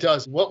 And it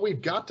does. What we've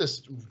got to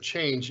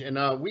change, and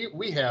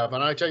we have,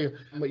 and I tell you,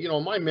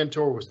 my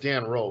mentor was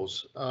Dan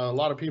Rose. A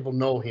lot of people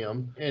know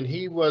him, and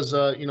he was,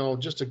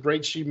 just a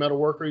great sheet metal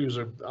worker. He was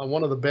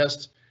one of the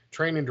best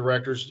training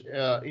directors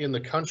in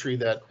the country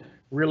that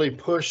really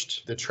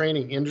pushed the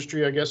training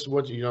industry, I guess,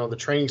 the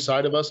training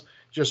side of us,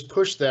 just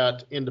pushed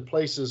that into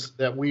places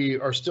that we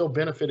are still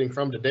benefiting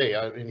from today.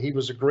 I mean, he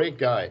was a great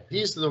guy.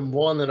 He's the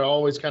one that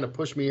always kind of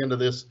pushed me into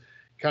this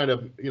kind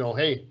of,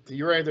 hey,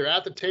 you're either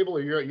at the table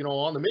or you're,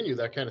 on the menu,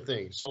 that kind of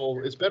thing. So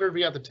it's better to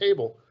be at the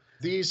table.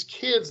 These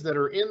kids that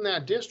are in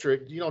that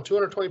district,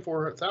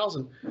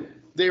 224,000,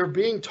 they are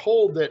being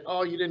told that,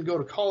 oh, you didn't go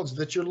to college,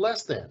 that you're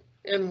less than.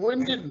 And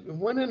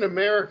when in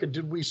America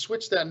did we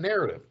switch that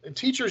narrative? And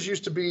teachers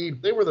used to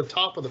they were the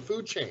top of the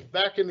food chain.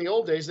 Back in the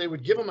old days, they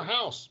would give them a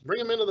house, bring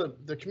them into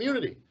the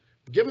community,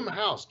 give them a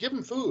house, give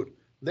them food.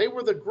 They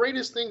were the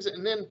greatest things.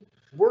 And then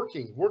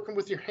working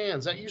with your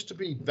hands, that used to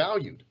be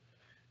valued.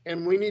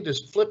 And we need to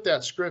flip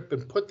that script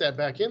and put that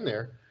back in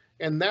there.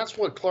 And that's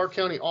what Clark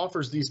County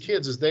offers these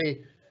kids is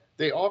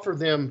they offer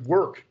them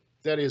work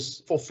that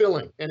is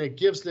fulfilling, and it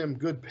gives them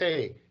good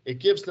pay. It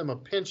gives them a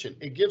pension.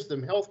 It gives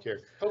them health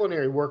care.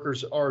 Culinary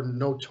workers are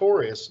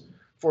notorious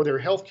for their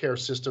health care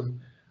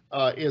system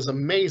is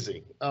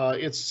amazing.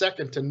 It's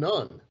second to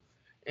none.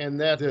 And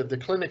that the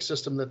clinic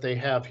system that they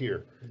have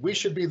here, we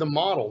should be the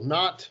model,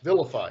 not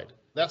vilified.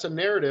 That's a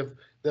narrative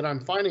that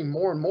I'm finding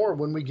more and more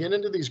when we get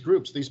into these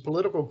groups, these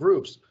political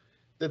groups,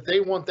 that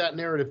they want that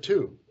narrative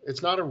too.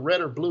 It's not a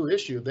red or blue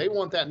issue. They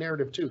want that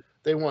narrative too.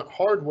 They want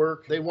hard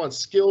work. They want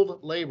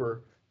skilled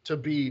labor to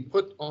be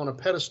put on a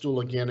pedestal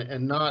again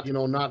and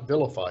not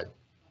vilified.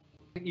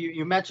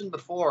 You mentioned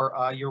before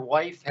your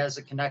wife has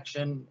a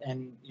connection,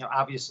 and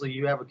obviously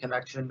you have a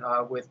connection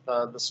with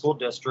the school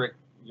district.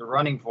 You're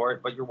running for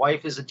it, but your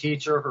wife is a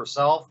teacher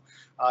herself.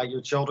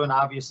 Your children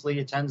obviously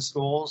attend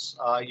schools.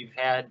 You've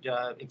had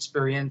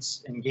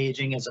experience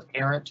engaging as a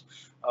parent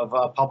of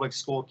public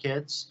school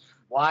kids.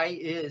 Why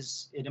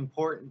is it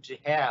important to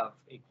have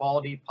a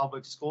quality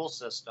public school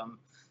system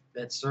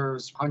that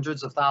serves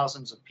hundreds of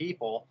thousands of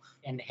people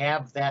and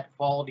have that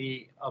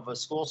quality of a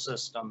school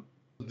system?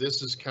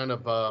 This is kind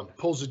of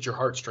pulls at your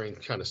heartstrings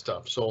kind of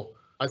stuff. So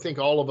I think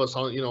all of us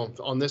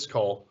on this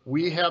call,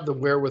 we have the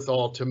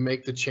wherewithal to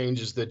make the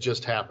changes that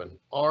just happened.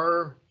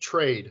 Our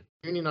trade,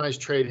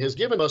 unionized trade, has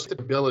given us the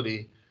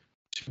ability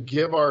to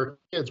give our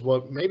kids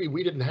what maybe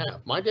we didn't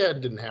have. My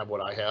dad didn't have what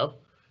I have.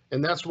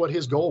 And that's what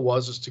his goal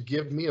was, is to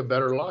give me a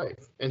better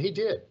life. And he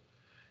did.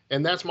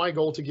 And that's my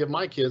goal to give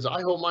my kids.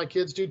 I hope my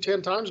kids do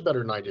 10 times better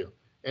than I do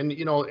and,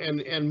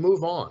 and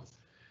move on.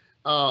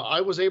 I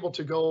was able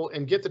to go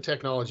and get the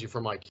technology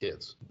for my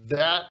kids.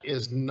 That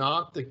is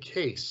not the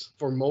case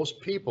for most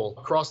people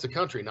across the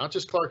country, not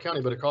just Clark County,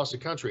 but across the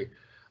country.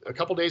 A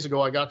couple days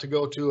ago, I got to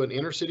go to an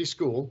inner city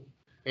school,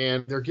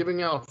 and they're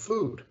giving out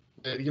food.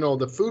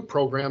 The food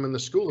program in the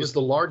school is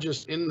the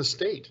largest in the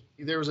state.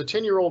 There was a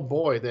 10-year-old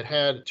boy that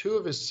had two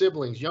of his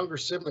younger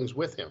siblings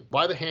with him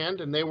by the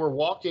hand, and they were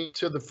walking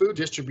to the food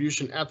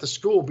distribution at the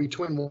school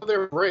between one of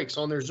their breaks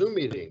on their Zoom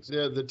meetings.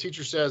 The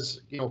teacher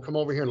says, come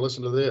over here and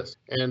listen to this.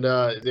 And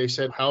they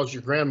said, how's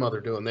your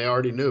grandmother doing? They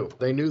already knew.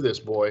 They knew this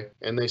boy.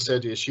 And they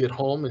said, is she at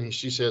home? And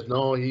she said,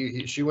 no,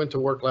 she went to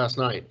work last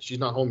night. She's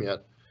not home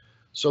yet.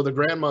 So the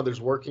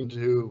grandmother's working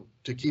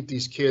to keep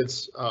these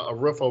kids a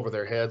roof over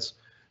their heads.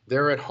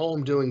 They're at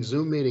home doing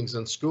Zoom meetings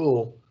in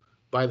school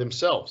by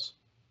themselves.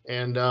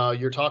 And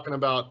you're talking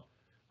about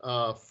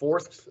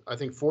fourth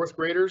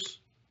graders,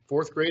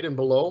 fourth grade and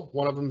below.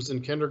 One of them's in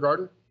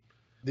kindergarten.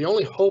 The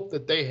only hope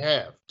that they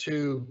have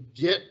to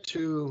get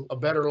to a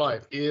better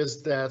life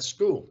is that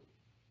school.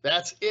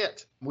 That's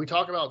it. We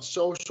talk about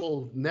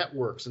social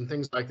networks and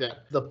things like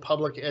that. The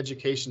public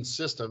education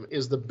system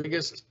is the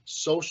biggest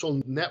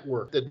social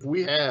network that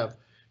we have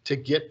to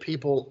get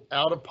people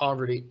out of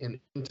poverty and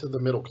into the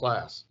middle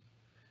class.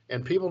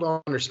 And people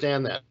don't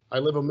understand that. I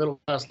live a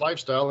middle class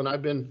lifestyle, and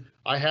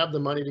I have the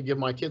money to give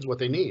my kids what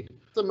they need.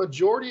 The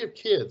majority of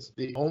kids,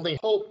 the only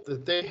hope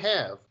that they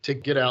have to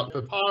get out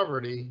of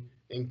poverty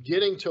and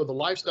getting to the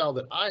lifestyle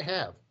that I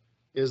have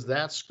is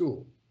that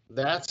school.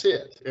 That's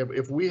it.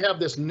 If we have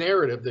this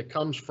narrative that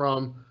comes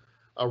from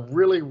a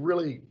really,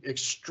 really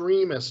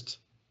extremist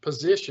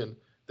position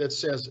that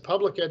says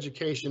public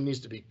education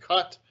needs to be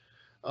cut,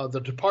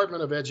 the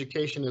Department of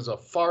Education is a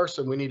farce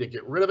and we need to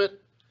get rid of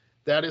it,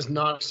 that is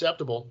not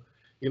acceptable.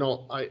 You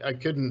know, I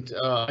couldn't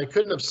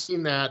have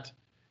seen that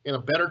in a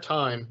better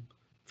time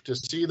to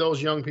see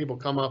those young people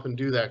come up and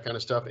do that kind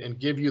of stuff and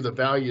give you the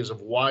values of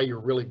why you're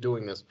really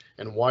doing this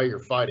and why you're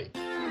fighting.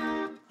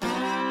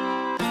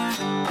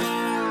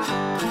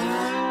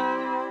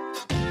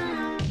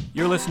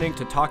 You're listening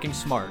to Talking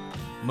Smart.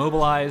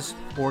 Mobilize,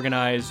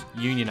 organize,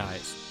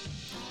 unionize.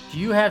 Do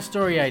you have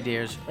story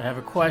ideas or have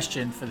a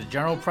question for the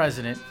General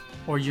President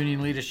or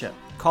union leadership?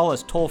 Call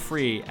us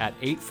toll-free at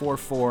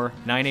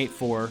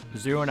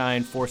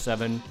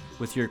 844-984-0947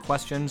 with your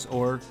questions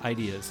or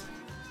ideas.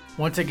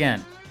 Once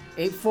again,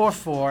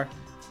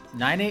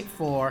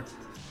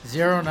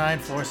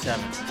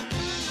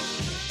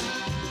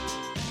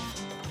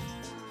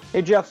 844-984-0947.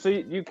 Hey, Jeff, so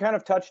you kind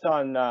of touched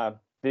on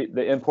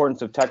the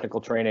importance of technical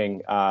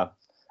training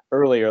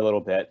earlier a little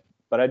bit,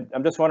 but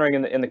I'm just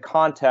wondering in the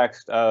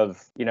context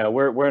of, you know,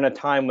 we're in a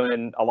time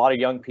when a lot of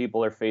young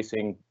people are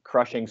facing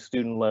crushing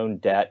student loan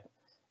debt,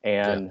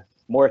 and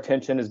more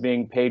attention is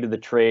being paid to the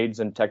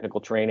trades and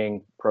technical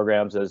training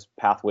programs as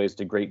pathways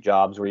to great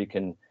jobs where you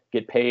can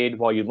get paid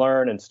while you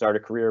learn and start a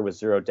career with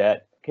zero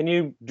debt. Can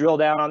you drill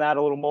down on that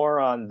a little more,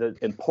 on the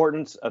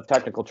importance of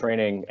technical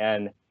training,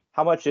 and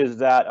how much is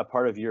that a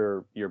part of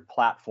your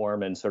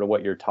platform and sort of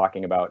what you're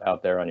talking about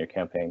out there on your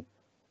campaign?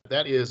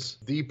 That is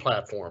the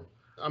platform.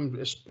 I'm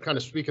just kind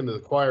of speaking to the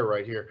choir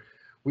right here.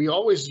 We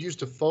always used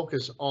to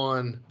focus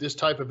on this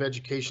type of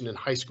education in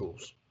high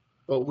schools,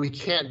 but we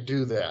can't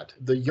do that.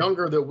 The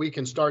younger that we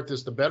can start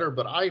this, the better.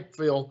 But I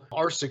feel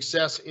our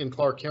success in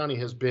Clark County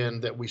has been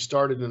that we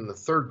started in the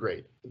third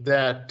grade,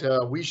 that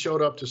we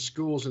showed up to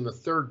schools in the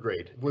third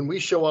grade. When we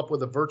show up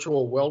with a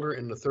virtual welder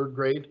in the third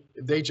grade,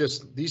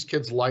 these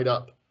kids light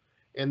up.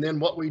 And then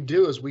what we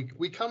do is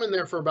we come in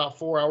there for about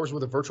 4 hours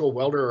with a virtual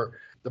welder or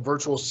the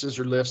virtual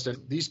scissor lifts, and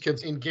these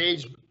kids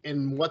engage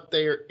in what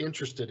they are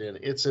interested in.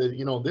 It's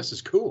this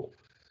is cool.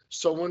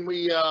 So when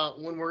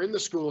we're in the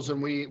schools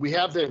and we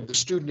have the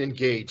student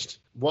engaged,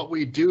 what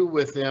we do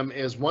with them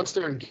is once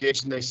they're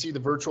engaged and they see the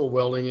virtual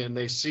welding and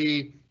they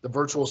see the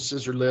virtual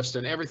scissor lifts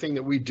and everything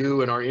that we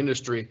do in our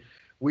industry,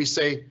 we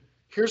say,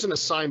 here's an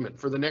assignment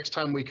for the next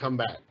time we come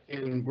back.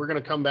 And we're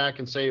going to come back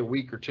in, say, a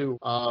week or two.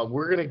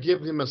 We're going to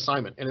give them an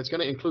assignment, and it's going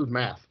to include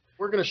math.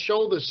 We're going to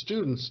show the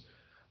students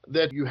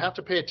that you have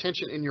to pay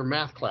attention in your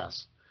math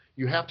class.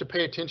 You have to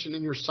pay attention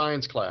in your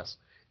science class.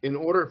 In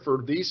order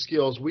for these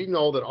skills, we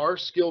know that our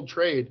skilled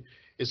trade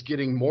is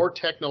getting more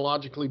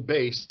technologically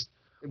based.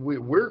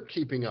 We're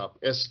keeping up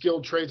as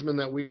skilled tradesmen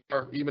that we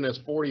are, even as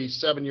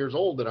 47 years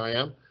old that I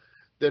am,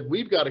 that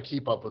we've got to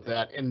keep up with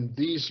that. And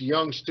these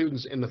young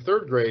students in the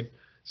third grade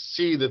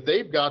see that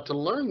they've got to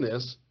learn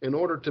this in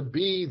order to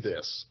be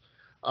this.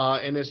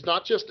 And it's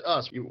not just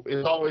us.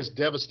 It's always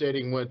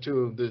devastating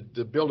to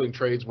the building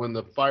trades when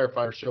the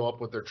firefighters show up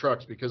with their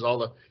trucks, because all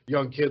the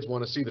young kids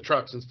want to see the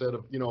trucks instead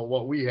of,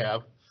 what we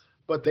have.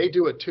 But they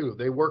do it too.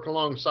 They work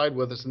alongside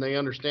with us and they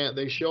understand,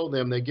 they show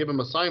them, they give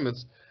them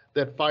assignments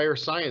that fire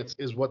science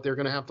is what they're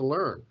going to have to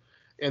learn.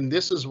 And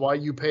this is why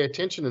you pay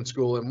attention in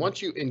school. And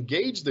once you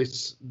engage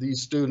these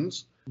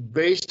students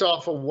based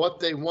off of what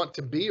they want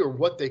to be or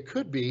what they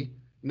could be,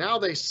 now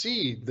they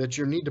see that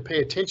you need to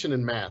pay attention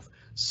in math,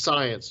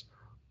 science.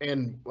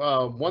 And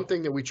one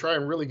thing that we try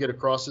and really get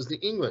across is the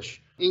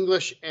English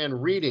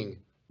and reading,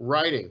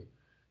 writing.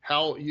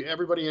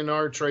 Everybody in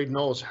our trade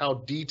knows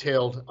how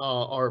detailed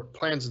our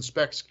plans and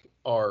specs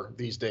are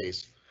these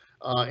days.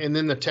 And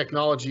then the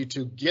technology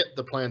to get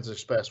the plans and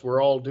specs.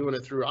 We're all doing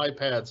it through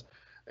iPads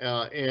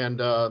and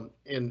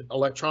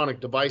electronic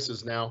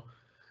devices now.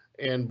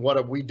 And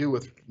what we do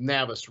with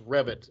Navis,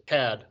 Revit,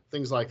 CAD,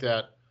 things like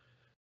that.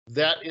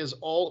 That is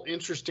all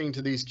interesting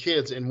to these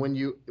kids. And when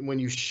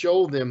you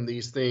show them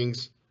these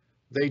things,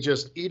 they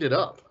just eat it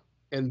up.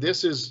 And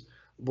this is,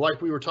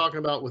 like we were talking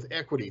about with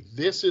equity,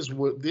 this is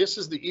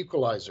the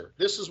equalizer.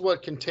 This is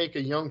what can take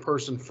a young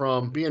person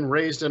from being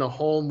raised in a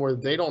home where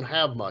they don't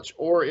have much,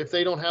 or if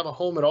they don't have a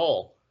home at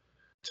all,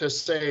 to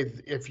say,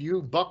 if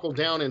you buckle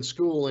down in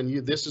school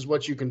and this is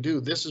what you can do,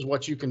 this is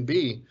what you can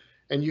be,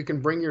 and you can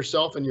bring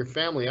yourself and your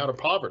family out of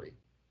poverty.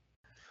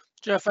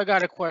 Jeff, I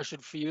got a question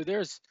for you.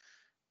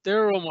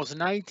 There are almost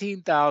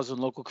 19,000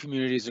 local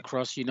communities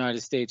across the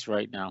United States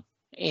right now,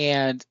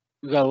 and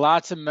we've got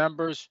lots of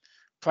members,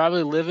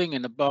 probably living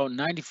in about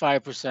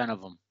 95%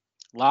 of them.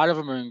 A lot of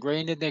them are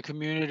ingrained in their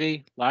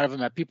community. A lot of them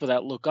have people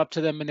that look up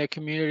to them in their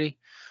community.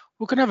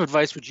 What kind of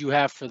advice would you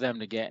have for them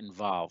to get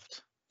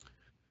involved?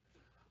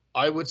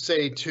 I would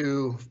say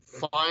to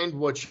find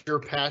what your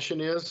passion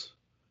is.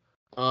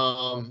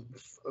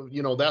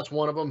 That's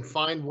one of them.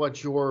 Find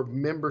what your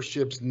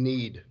memberships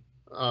need.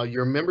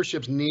 Your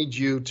memberships need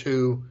you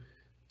to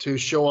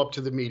show up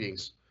to the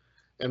meetings.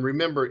 And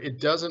remember, it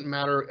doesn't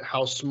matter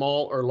how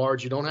small or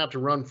large. You don't have to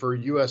run for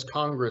U.S.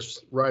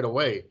 Congress right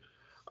away,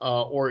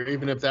 or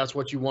even if that's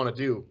what you want to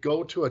do.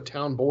 Go to a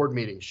town board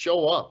meeting.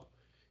 Show up.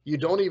 You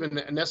don't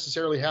even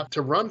necessarily have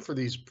to run for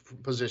these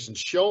positions.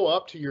 Show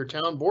up to your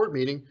town board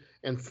meeting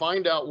and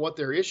find out what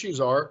their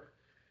issues are.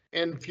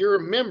 And if you're a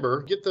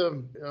member, get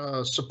the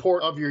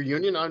support of your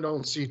union. I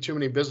don't see too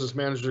many business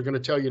managers are going to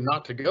tell you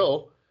not to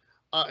go,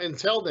 and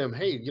tell them,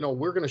 hey,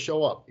 we're going to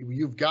show up.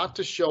 You've got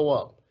to show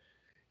up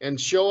and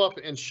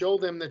show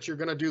them that you're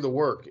going to do the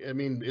work. I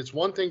mean, it's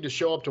one thing to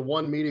show up to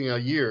one meeting a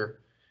year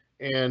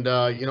and,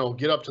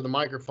 get up to the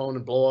microphone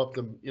and blow up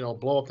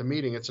the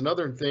meeting. It's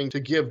another thing to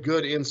give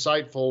good,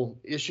 insightful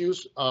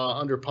issues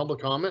under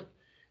public comment,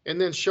 and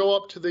then show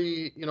up to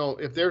the,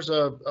 if there's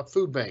a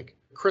food bank,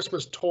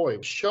 Christmas toy,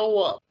 show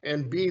up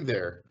and be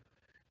there,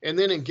 and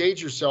then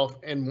engage yourself.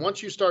 And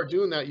once you start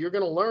doing that, you're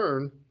going to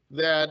learn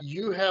that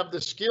you have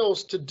the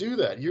skills to do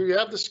that. You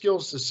have the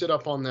skills to sit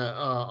up on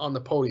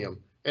the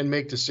podium and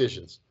make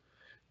decisions.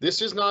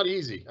 This is not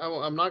easy.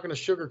 I'm not going to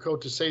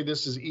sugarcoat to say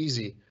this is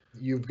easy.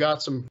 You've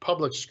got some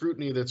public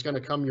scrutiny that's going to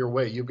come your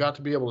way. You've got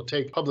to be able to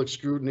take public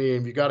scrutiny,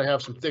 and you've got to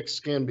have some thick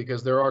skin,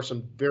 because there are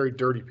some very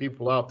dirty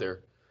people out there.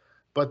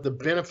 But the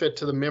benefit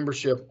to the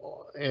membership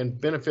and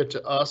benefit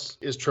to us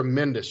is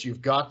tremendous.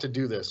 You've got to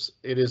do this.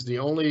 It is the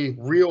only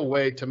real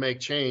way to make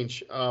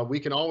change.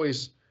 We can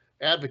always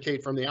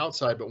advocate from the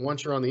outside, but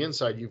once you're on the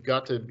inside, you've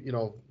got to,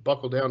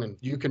 buckle down, and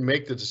you can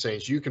make the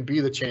decisions. You can be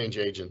the change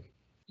agent.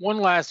 One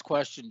last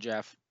question,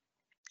 Jeff.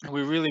 And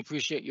we really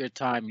appreciate your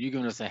time. You're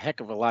giving us a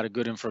heck of a lot of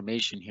good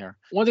information here.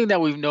 One thing that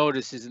we've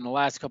noticed is in the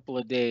last couple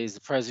of days,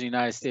 the President of the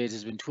United States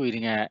has been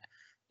tweeting at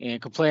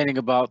and complaining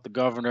about the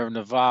governor of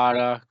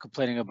Nevada,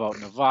 complaining about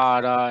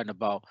Nevada and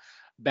about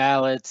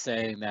ballots,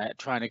 saying that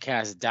trying to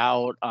cast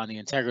doubt on the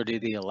integrity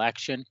of the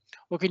election.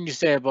 What can you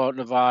say about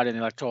Nevada and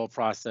the electoral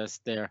process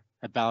there,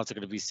 that ballots are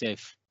going to be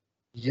safe?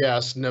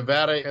 Yes,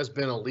 Nevada has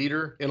been a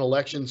leader in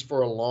elections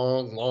for a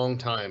long, long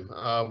time.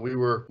 We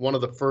were one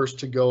of the first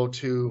to go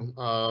to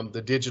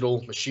the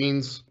digital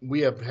machines. We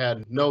have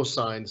had no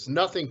signs,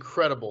 nothing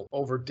credible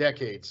over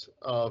decades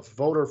of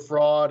voter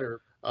fraud.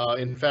 Or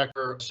in fact,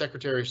 our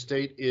Secretary of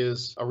State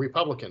is a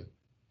Republican,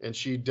 and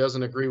she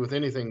doesn't agree with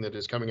anything that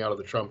is coming out of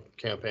the Trump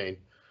campaign,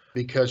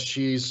 because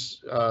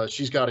she's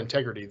got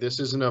integrity.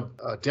 This isn't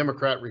a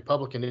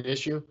Democrat-Republican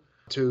issue.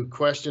 To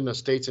question a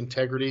state's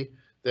integrity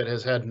that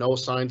has had no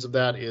signs of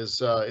that is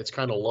it's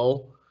kind of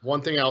low.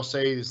 One thing I'll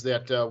say is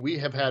that we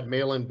have had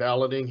mail-in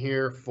balloting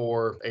here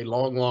for a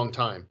long, long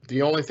time.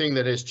 The only thing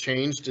that has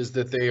changed is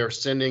that they are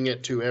sending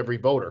it to every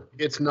voter.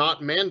 It's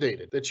not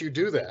mandated that you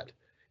do that.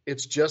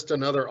 It's just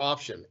another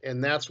option.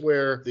 And that's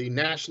where the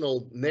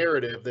national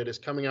narrative that is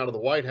coming out of the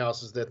White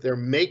House is that they're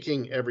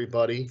making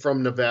everybody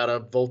from Nevada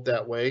vote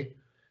that way.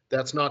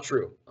 That's not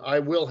true. I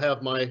will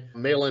have my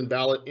mail-in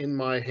ballot in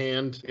my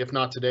hand, if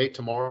not today,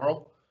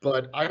 tomorrow.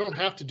 But I don't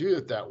have to do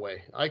it that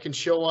way. I can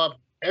show up.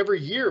 Every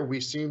year we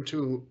seem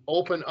to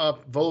open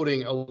up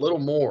voting a little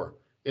more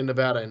in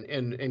Nevada,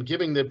 and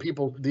giving the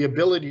people the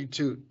ability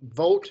to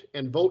vote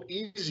and vote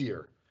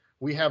easier.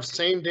 We have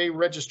same-day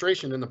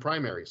registration in the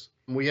primaries.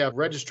 We have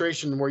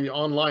registration where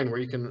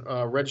you can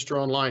register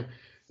online.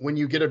 When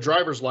you get a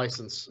driver's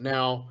license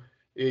now,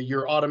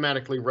 you're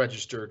automatically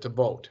registered to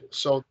vote.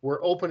 So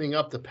we're opening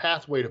up the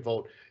pathway to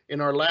vote. In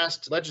our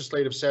last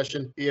legislative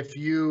session, if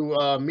you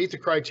meet the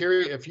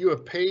criteria, if you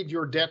have paid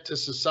your debt to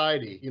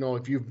society,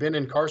 if you've been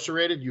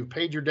incarcerated, you've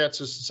paid your debt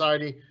to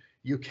society,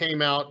 you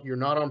came out, you're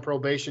not on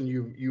probation,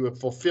 you have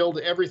fulfilled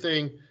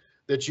everything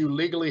that you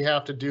legally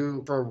have to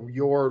do for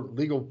your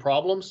legal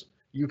problems,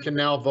 you can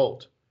now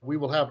vote. We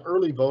will have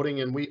early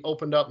voting, and we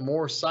opened up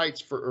more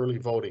sites for early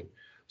voting.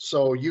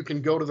 So you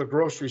can go to the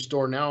grocery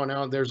store now, and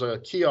now there's a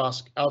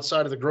kiosk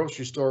outside of the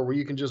grocery store where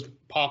you can just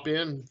pop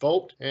in,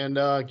 vote, and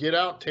get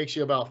out. Takes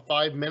you about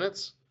 5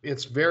 minutes.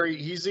 It's very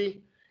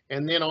easy.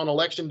 And then on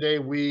election day,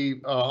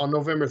 on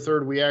November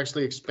 3rd, we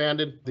actually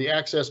expanded the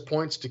access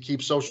points to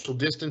keep social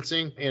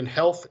distancing and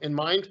health in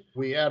mind.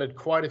 We added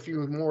quite a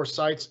few more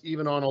sites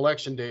even on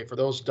election day for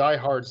those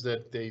diehards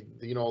that the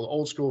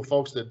old school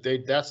folks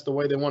that's the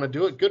way they want to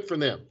do it. Good for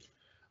them.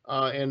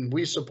 And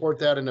we support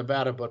that in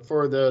Nevada. But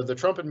for the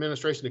Trump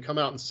administration to come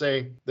out and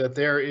say that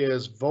there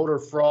is voter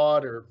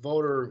fraud or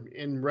voter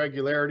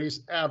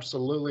irregularities,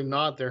 absolutely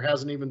not. There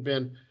hasn't even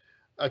been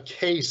a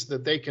case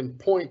that they can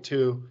point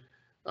to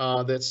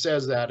that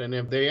says that. And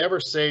if they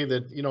ever say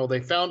that, they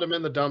found them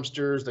in the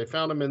dumpsters, they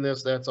found them in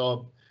this, that's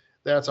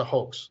a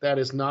hoax. That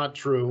is not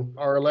true.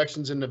 Our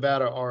elections in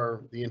Nevada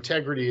the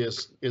integrity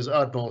is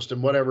utmost,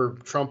 and whatever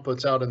Trump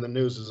puts out in the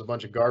news is a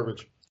bunch of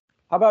garbage.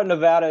 How about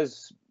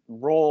Nevada's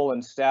role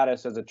and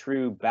status as a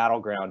true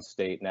battleground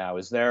state now?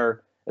 Is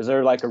there Is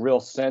there like a real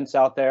sense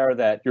out there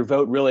that your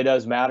vote really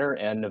does matter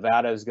and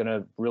Nevada is going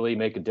to really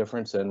make a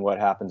difference in what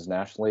happens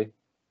nationally?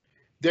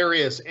 There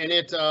is. And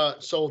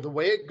so the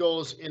way it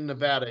goes in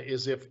Nevada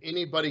is if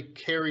anybody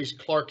carries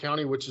Clark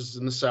County, which is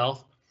in the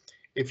south,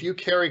 if you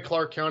carry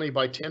Clark County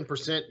by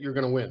 10%, you're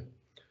going to win.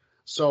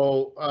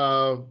 So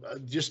I'm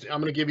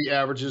going to give you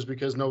averages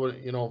because nobody,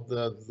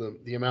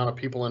 the amount of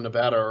people in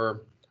Nevada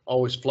are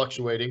always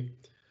fluctuating.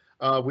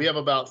 We have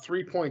about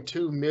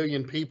 3.2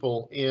 million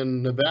people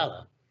in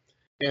Nevada,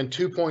 and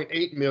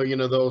 2.8 million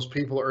of those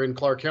people are in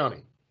Clark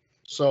County.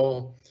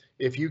 So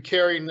if you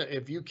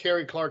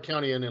carry Clark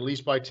County in at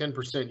least by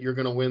 10%, you're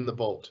going to win the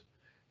vote.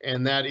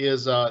 And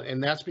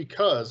that's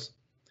because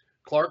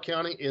Clark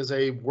County is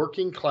a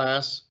working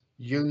class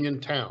union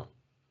town,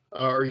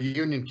 or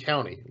union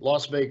county,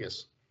 Las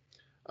Vegas.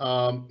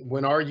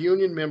 When our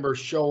union members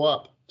show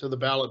up to the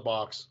ballot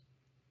box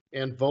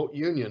and vote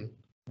union,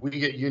 we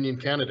get union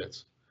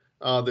candidates.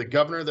 The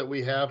governor that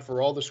we have,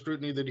 for all the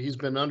scrutiny that he's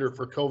been under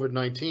for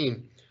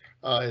COVID-19,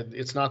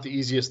 it's not the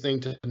easiest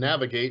thing to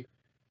navigate.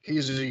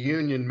 He's a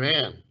union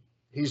man.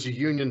 He's a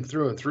union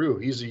through and through.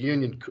 He's a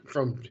union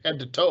from head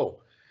to toe.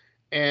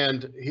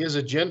 And his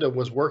agenda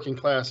was working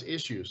class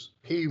issues.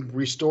 He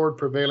restored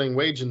prevailing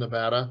wage in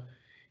Nevada.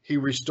 He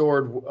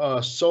restored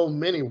so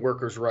many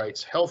workers'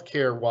 rights,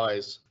 healthcare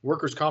wise,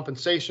 workers'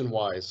 compensation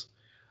wise,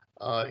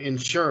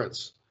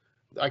 insurance.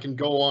 I can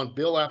go on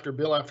bill after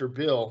bill after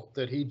bill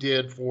that he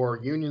did for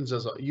union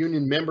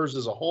members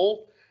as a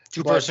whole.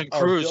 Two-person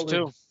crews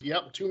too.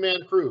 Yep, two-man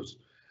crews.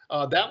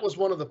 That was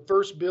one of the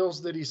first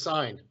bills that he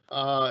signed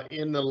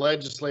in the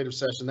legislative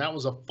session. That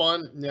was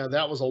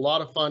that was a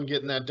lot of fun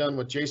getting that done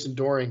with Jason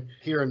Doring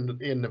here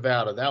in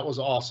Nevada. That was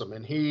awesome,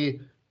 and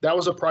that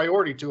was a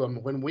priority to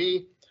him. When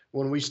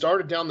we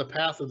started down the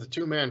path of the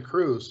two-man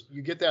crews,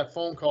 you get that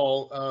phone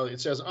call.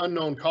 It says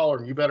unknown caller,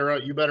 and you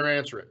better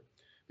answer it,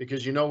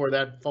 because you know where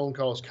that phone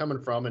call is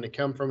coming from, and it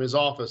came from his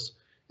office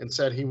and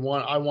said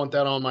I want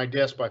that on my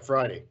desk by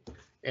Friday.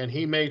 And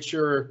he made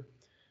sure,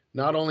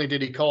 not only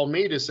did he call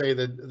me to say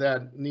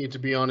that needed to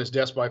be on his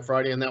desk by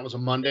Friday, and that was a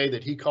Monday,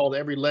 that he called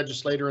every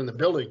legislator in the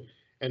building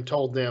and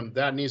told them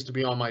that needs to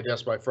be on my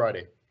desk by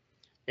Friday.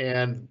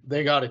 And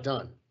they got it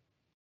done.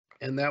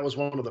 And that was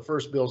one of the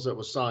first bills that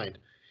was signed.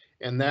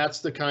 And that's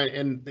the kind,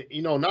 and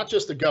not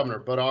just the governor,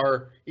 but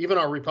even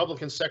our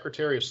Republican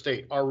Secretary of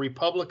State, our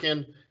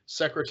Republican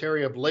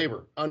Secretary of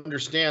Labor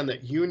understand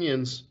that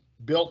unions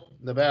built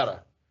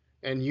Nevada,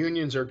 and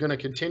unions are going to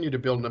continue to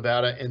build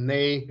Nevada, and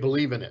they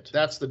believe in it.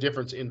 That's the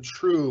difference in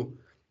true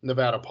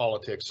Nevada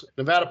politics.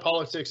 Nevada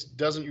politics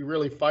doesn't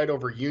really fight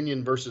over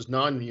union versus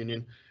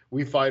non-union.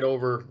 We fight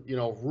over,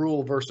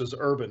 rural versus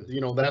urban.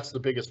 That's the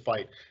biggest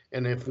fight.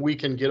 And if we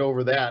can get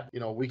over that,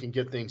 we can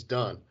get things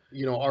done.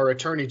 Our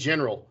Attorney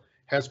General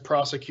has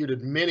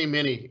prosecuted many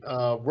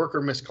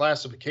worker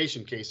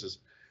misclassification cases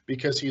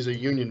because he's a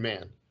union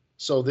man.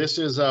 So this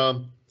is,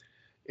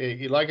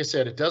 like I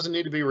said, it doesn't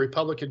need to be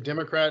Republican,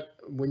 Democrat.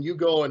 When you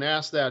go and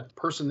ask that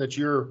person that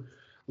you're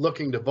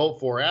looking to vote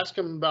for, ask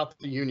them about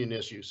the union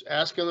issues.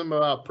 Ask them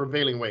about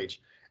prevailing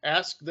wage.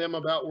 Ask them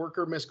about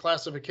worker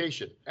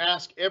misclassification.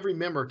 Ask every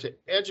member to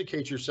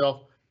educate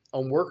yourself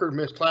on worker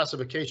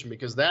misclassification,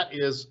 because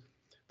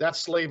that's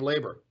slave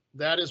labor.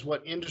 That is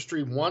what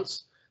industry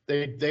wants.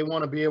 They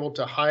want to be able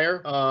to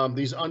hire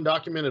these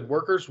undocumented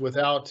workers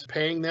without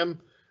paying them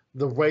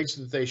the wage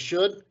that they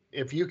should.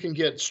 If you can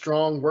get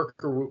strong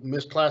worker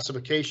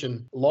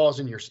misclassification laws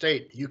in your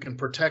state, you can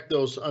protect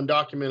those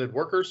undocumented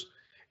workers,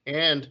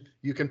 and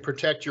you can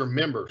protect your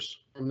members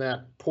from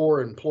that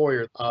poor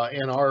employer.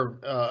 And our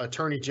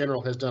Attorney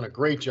General has done a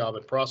great job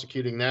at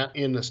prosecuting that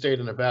in the state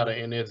of Nevada,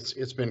 and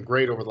it's been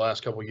great over the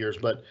last couple of years.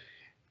 But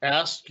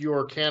ask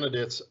your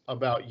candidates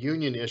about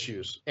union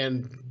issues,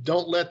 and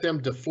don't let them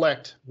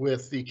deflect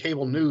with the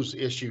cable news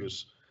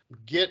issues.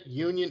 Get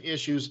union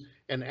issues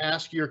and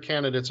ask your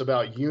candidates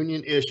about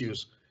union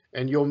issues,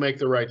 and you'll make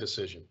the right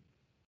decision.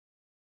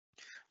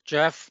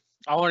 Jeff,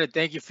 I want to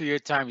thank you for your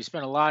time. You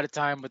spent a lot of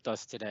time with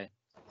us today,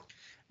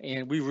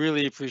 and we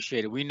really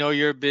appreciate it. We know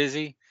you're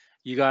busy.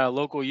 You got a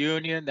local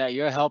union that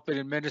you're helping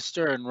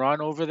administer and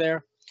run over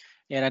there,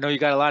 and I know you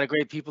got a lot of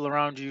great people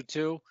around you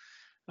too.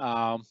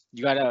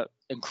 You got an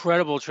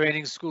incredible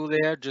training school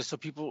there. Just so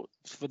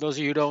for those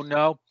of you who don't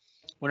know,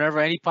 whenever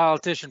any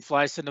politician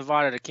flies to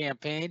Nevada to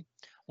campaign,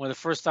 one of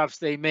the first stops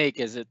they make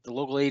is at the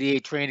local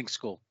 88 training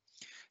school.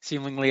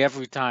 Seemingly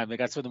every time. They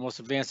got some of the most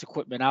advanced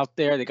equipment out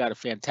there. They got a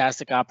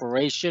fantastic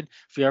operation.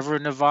 If you're ever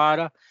in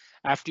Nevada,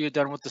 after you're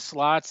done with the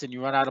slots and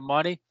you run out of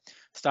money,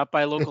 stop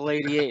by local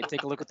 88 and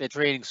take a look at their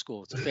training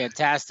school. It's a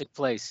fantastic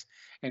place.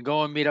 And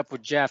go and meet up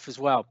with Jeff as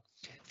well.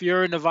 If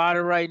you're in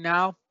Nevada right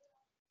now,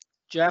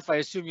 Jeff, I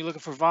assume you're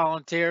looking for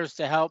volunteers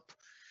to help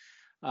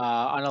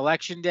on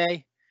election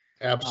day.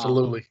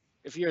 Absolutely.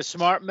 If you're a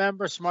SMART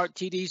member, SMART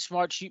TD,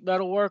 SMART sheet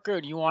metal worker,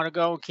 and you want to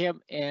go and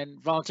camp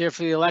and volunteer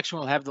for the election,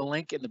 we'll have the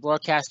link in the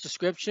broadcast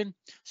description,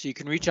 so you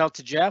can reach out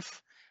to Jeff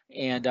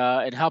and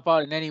help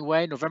out in any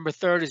way. November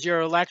 3rd is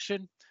your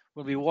election.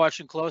 We'll be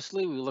watching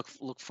closely. We look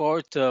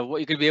forward to what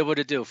you're going to be able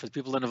to do for the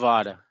people in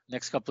Nevada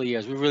next couple of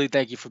years. We really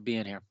thank you for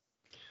being here.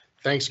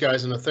 Thanks,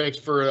 guys, and thanks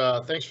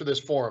for this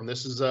forum.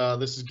 This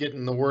is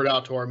getting the word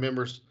out to our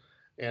members,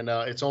 and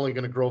it's only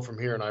going to grow from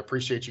here. And I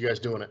appreciate you guys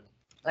doing it.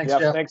 Thanks,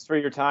 Jeff, Jeff. thanks for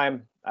your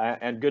time,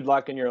 and good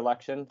luck in your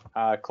election.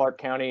 Clark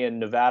County and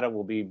Nevada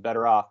will be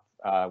better off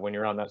when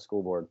you're on that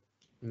school board.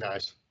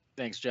 Nice.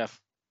 Thanks, Jeff.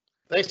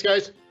 Thanks,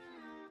 guys.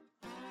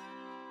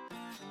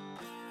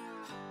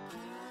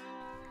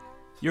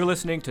 You're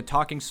listening to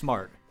Talking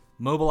Smart.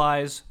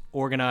 Mobilize,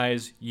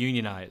 organize,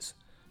 unionize.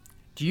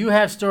 Do you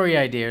have story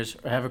ideas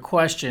or have a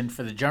question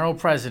for the General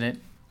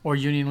President or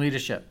union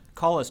leadership?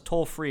 Call us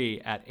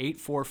toll-free at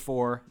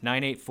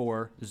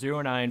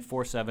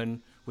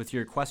 844-984-0947 with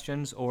your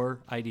questions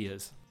or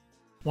ideas.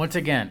 Once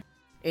again,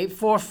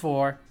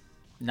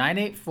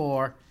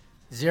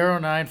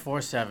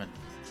 844-984-0947.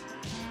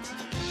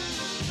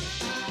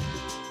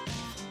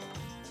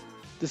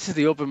 This is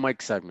the open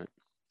mic segment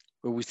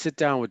where we sit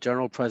down with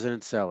General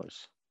President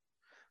Sellers.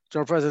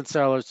 General President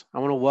Sellers, I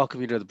want to welcome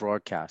you to the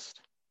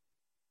broadcast.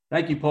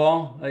 Thank you,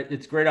 Paul.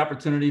 It's a great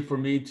opportunity for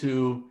me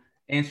to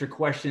answer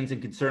questions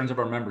and concerns of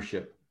our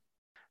membership.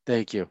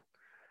 Thank you.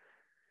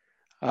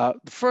 The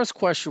first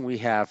question we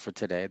have for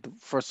today, the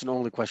first and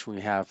only question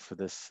we have for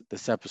this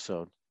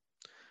episode,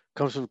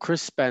 comes from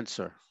Chris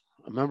Spencer,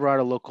 a member out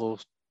of Local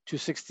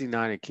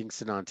 269 in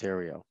Kingston,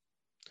 Ontario.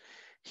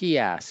 He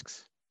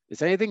asks,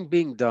 is anything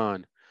being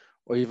done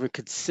or even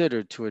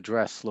considered to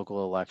address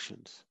local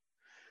elections?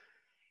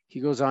 He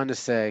goes on to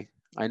say,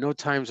 I know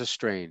times are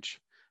strange,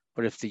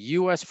 but if the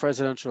U.S.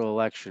 presidential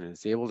election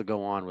is able to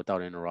go on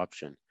without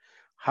interruption,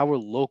 how are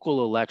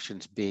local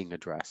elections being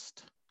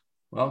addressed?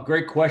 Well,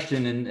 great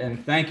question,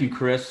 and thank you,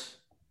 Chris.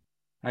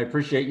 I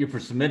appreciate you for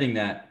submitting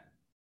that.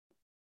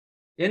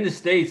 In the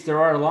States, there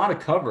are a lot of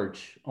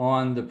coverage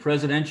on the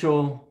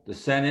presidential, the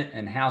Senate,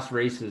 and House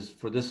races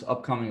for this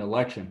upcoming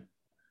election.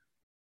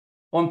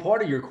 On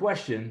part of your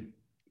question,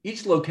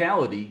 each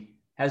locality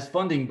has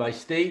funding by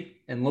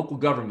state and local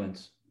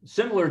governments,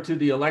 similar to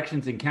the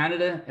elections in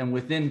Canada and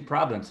within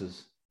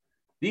provinces.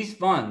 These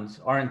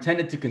funds are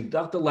intended to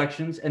conduct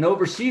elections and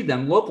oversee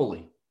them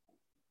locally.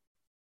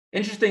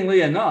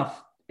 Interestingly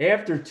enough,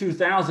 after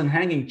 2000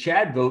 hanging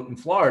Chad vote in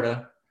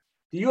Florida,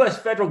 the U.S.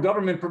 federal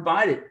government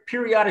provided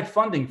periodic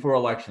funding for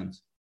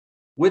elections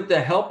with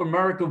the Help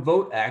America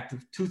Vote Act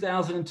of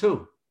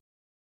 2002.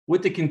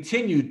 With the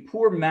continued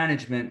poor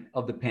management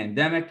of the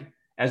pandemic,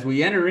 as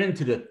we enter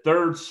into the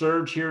third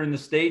surge here in the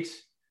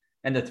States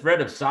and the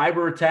threat of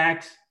cyber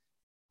attacks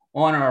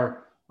on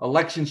our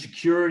election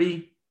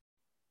security,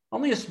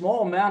 only a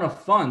small amount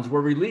of funds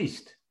were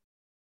released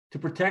to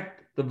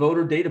protect the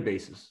voter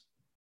databases,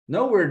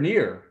 nowhere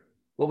near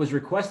what was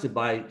requested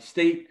by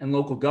state and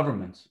local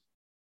governments.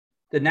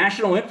 The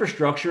national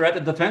infrastructure at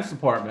the Defense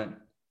Department,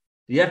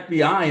 the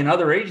FBI, and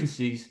other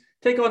agencies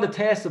take on the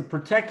task of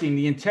protecting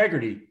the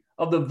integrity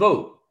of the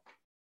vote,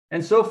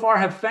 and so far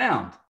have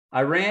found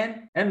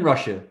Iran and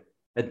Russia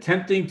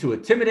attempting to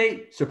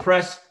intimidate,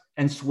 suppress,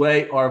 and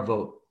sway our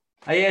vote.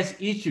 I ask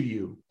each of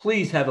you,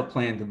 please have a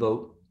plan to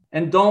vote,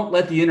 and don't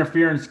let the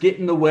interference get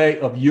in the way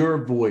of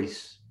your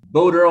voice.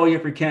 Vote early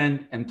if you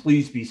can, and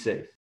please be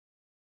safe.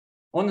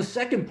 On the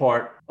second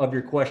part of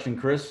your question,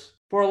 Chris,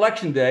 for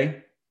Election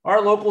Day,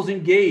 our locals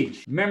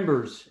engage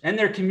members and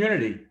their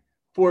community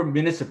for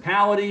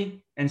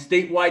municipality and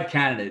statewide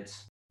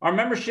candidates. Our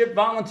membership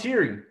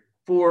volunteering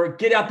for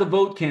Get Out the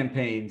Vote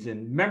campaigns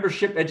and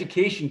membership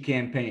education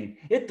campaign.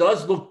 It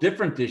does look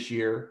different this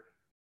year,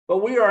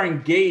 but we are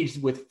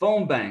engaged with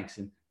phone banks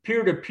and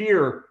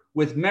peer-to-peer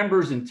with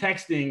members and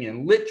texting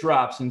and lit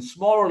drops and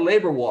smaller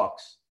labor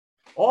walks,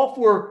 all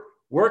for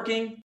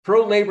working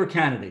pro-labor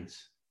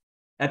candidates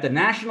at the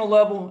national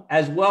level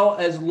as well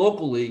as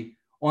locally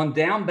on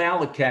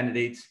down-ballot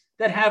candidates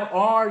that have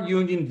our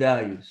union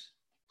values.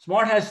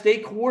 SMART has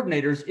state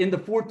coordinators in the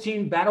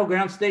 14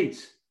 battleground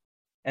states,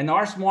 and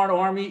our SMART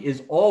Army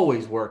is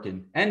always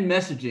working and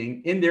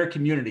messaging in their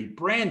community,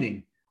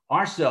 branding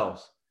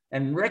ourselves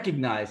and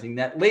recognizing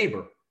that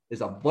labor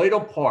is a vital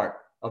part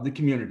of the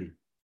community.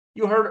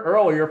 You heard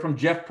earlier from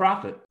Jeff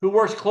Profit, who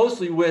works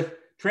closely with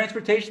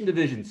Transportation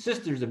Division,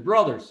 Sisters and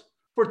Brothers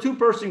for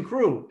two-person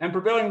crew and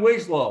prevailing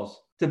wage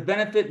laws to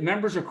benefit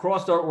members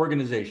across our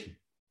organization.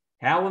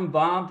 How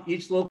involved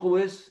each local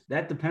is,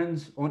 that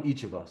depends on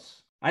each of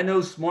us. I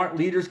know SMART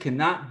leaders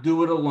cannot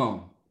do it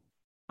alone.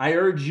 I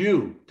urge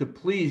you to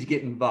please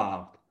get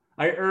involved.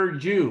 I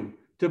urge you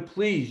to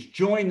please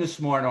join the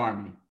SMART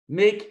Army.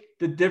 Make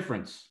the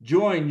difference.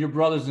 Join your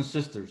brothers and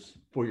sisters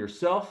for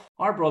yourself,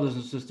 our brothers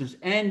and sisters,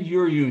 and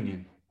your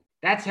union.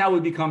 That's how we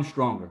become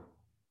stronger.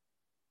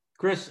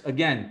 Chris,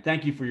 again,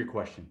 thank you for your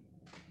question.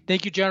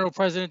 Thank you, General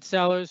President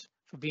Sellers,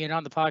 for being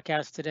on the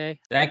podcast today.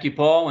 Thank you,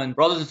 Paul. And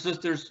brothers and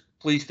sisters,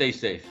 please stay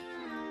safe.